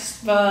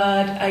text,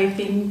 but I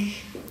think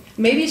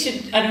maybe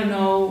I don't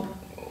know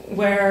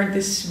where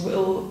this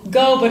will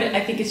go, but I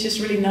think it's just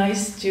really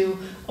nice to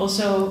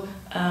also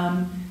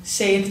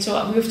say it.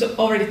 So we've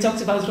already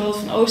talked about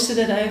Rolf van Oosten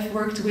that I've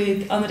worked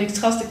with,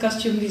 Linderdje, the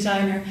costume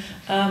designer,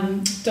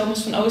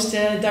 Thomas van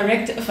Oosten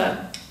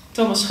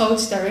Thomas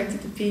Goots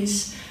directed the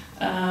piece,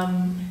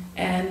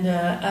 and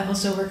I've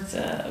also worked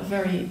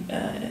very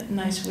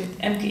nice with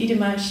Emke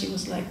Idema. She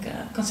was like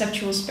a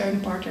conceptual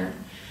sparring partner.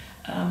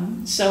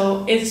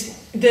 So it's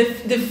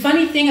the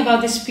funny thing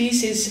about this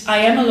piece is I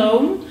am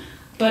alone,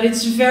 but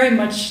it's very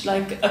much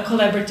like a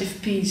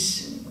collaborative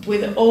piece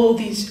with all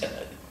these.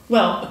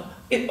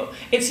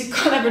 It's a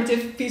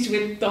collaborative piece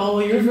with the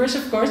whole universe,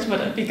 of course,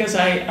 but because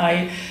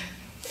I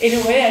in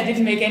a way I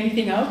didn't make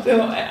anything up.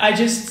 I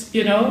just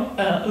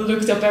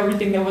looked up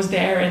everything that was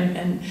there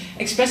and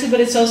expressed it. But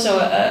it's also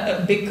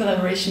a big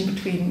collaboration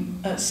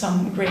between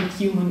some great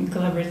human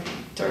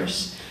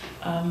collaborators.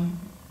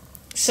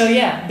 So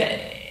yeah.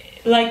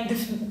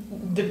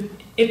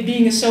 It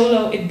being a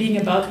solo, it being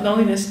about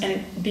loneliness, and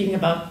it being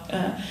about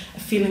a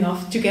feeling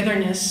of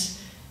togetherness,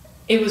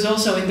 it was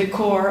also in the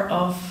core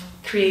of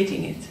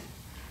creating it.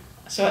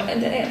 So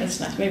yeah, that's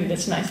nice. Maybe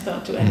that's a nice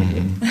thought to end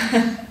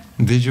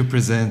with. Did you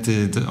present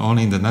it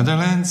only in the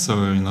Netherlands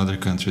or in other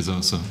countries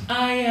also?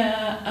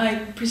 I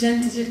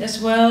presented it as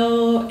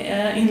well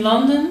in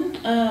London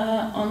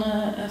on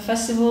a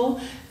festival,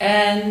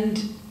 and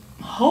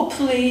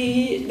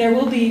hopefully there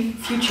will be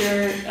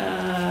future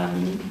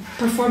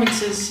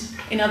performances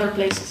in other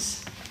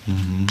places.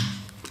 Mm-hmm.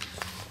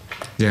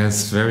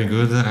 Yes, very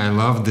good. I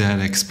love that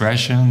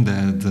expression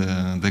that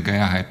the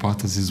Gaia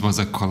hypothesis was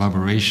a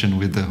collaboration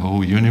with the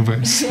whole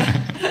universe.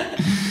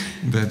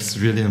 That's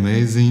really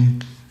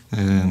amazing.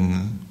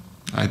 And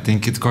I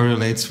think it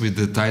correlates with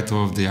the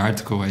title of the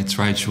article I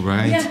tried to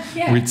write,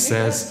 which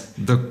says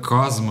the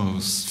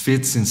cosmos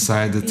fits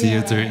inside the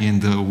theater in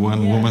the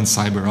one-woman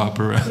cyber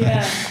opera.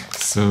 Yeah.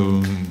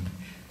 So.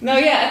 No,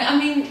 yeah, I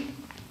mean,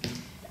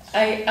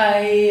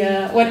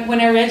 when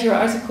I read your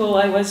article,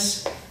 I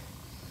was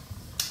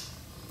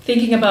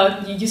thinking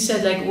about, you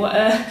said like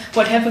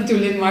what happened to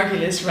Lynn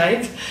Margulis,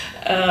 right?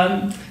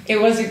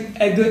 It was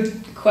a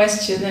good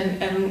question,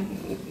 and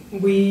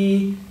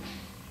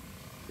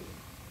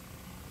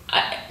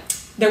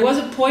there was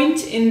a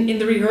point in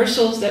the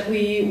rehearsals that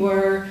we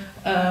were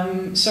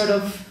sort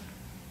of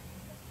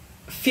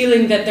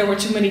feeling that there were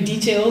too many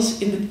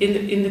details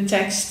in the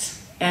text,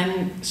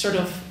 and sort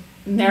of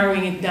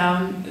narrowing it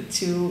down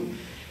to,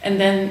 and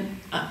then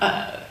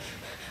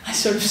I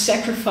sort of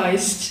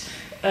sacrificed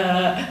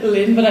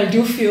Lynn, but I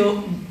do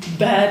feel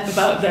bad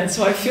about that.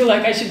 So I feel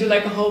like I should do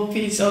like a whole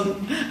piece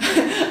on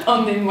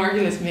on Lynn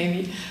Margulis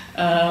maybe.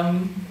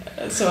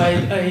 So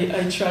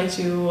I try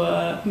to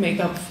make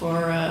up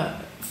for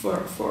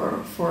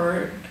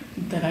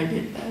that I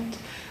did that.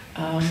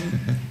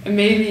 And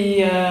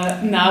maybe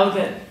now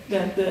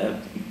that the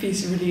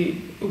piece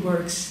really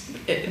works,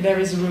 there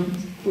is room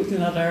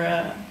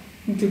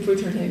to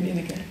put her name in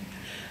again.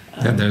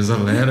 Yeah, there's a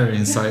letter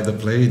inside the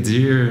play,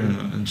 dear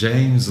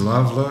James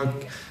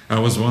Lovelock. I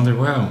was wondering,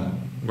 well,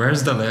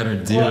 where's the letter,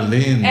 dear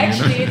Lynn?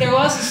 Actually, you know? There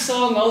was a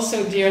song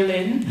also, Dear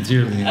Lynn.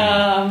 Dear Lynn.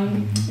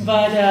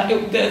 But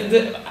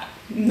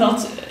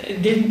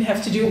it didn't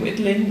have to do with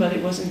Lynn, but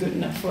it wasn't good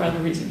enough for other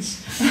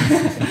reasons.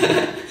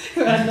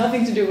 It had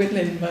nothing to do with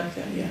Lynn, but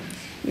yeah,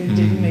 it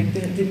didn't make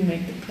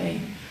the play.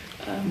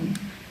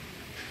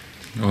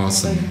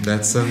 Awesome.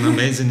 That's an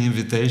amazing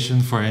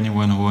invitation for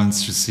anyone who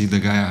wants to see the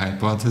Gaia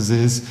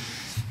hypothesis.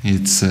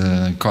 It's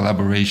a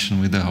collaboration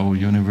with the whole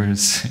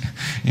universe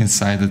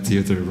inside the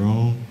theater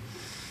room.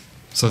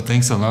 So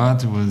thanks a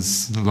lot. It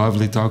was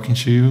lovely talking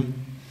to you.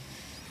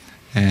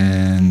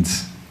 And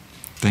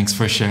thanks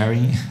for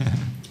sharing.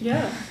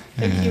 Yeah,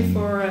 thank you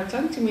for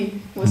talking to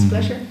me. It was a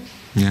pleasure.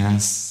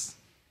 Yes.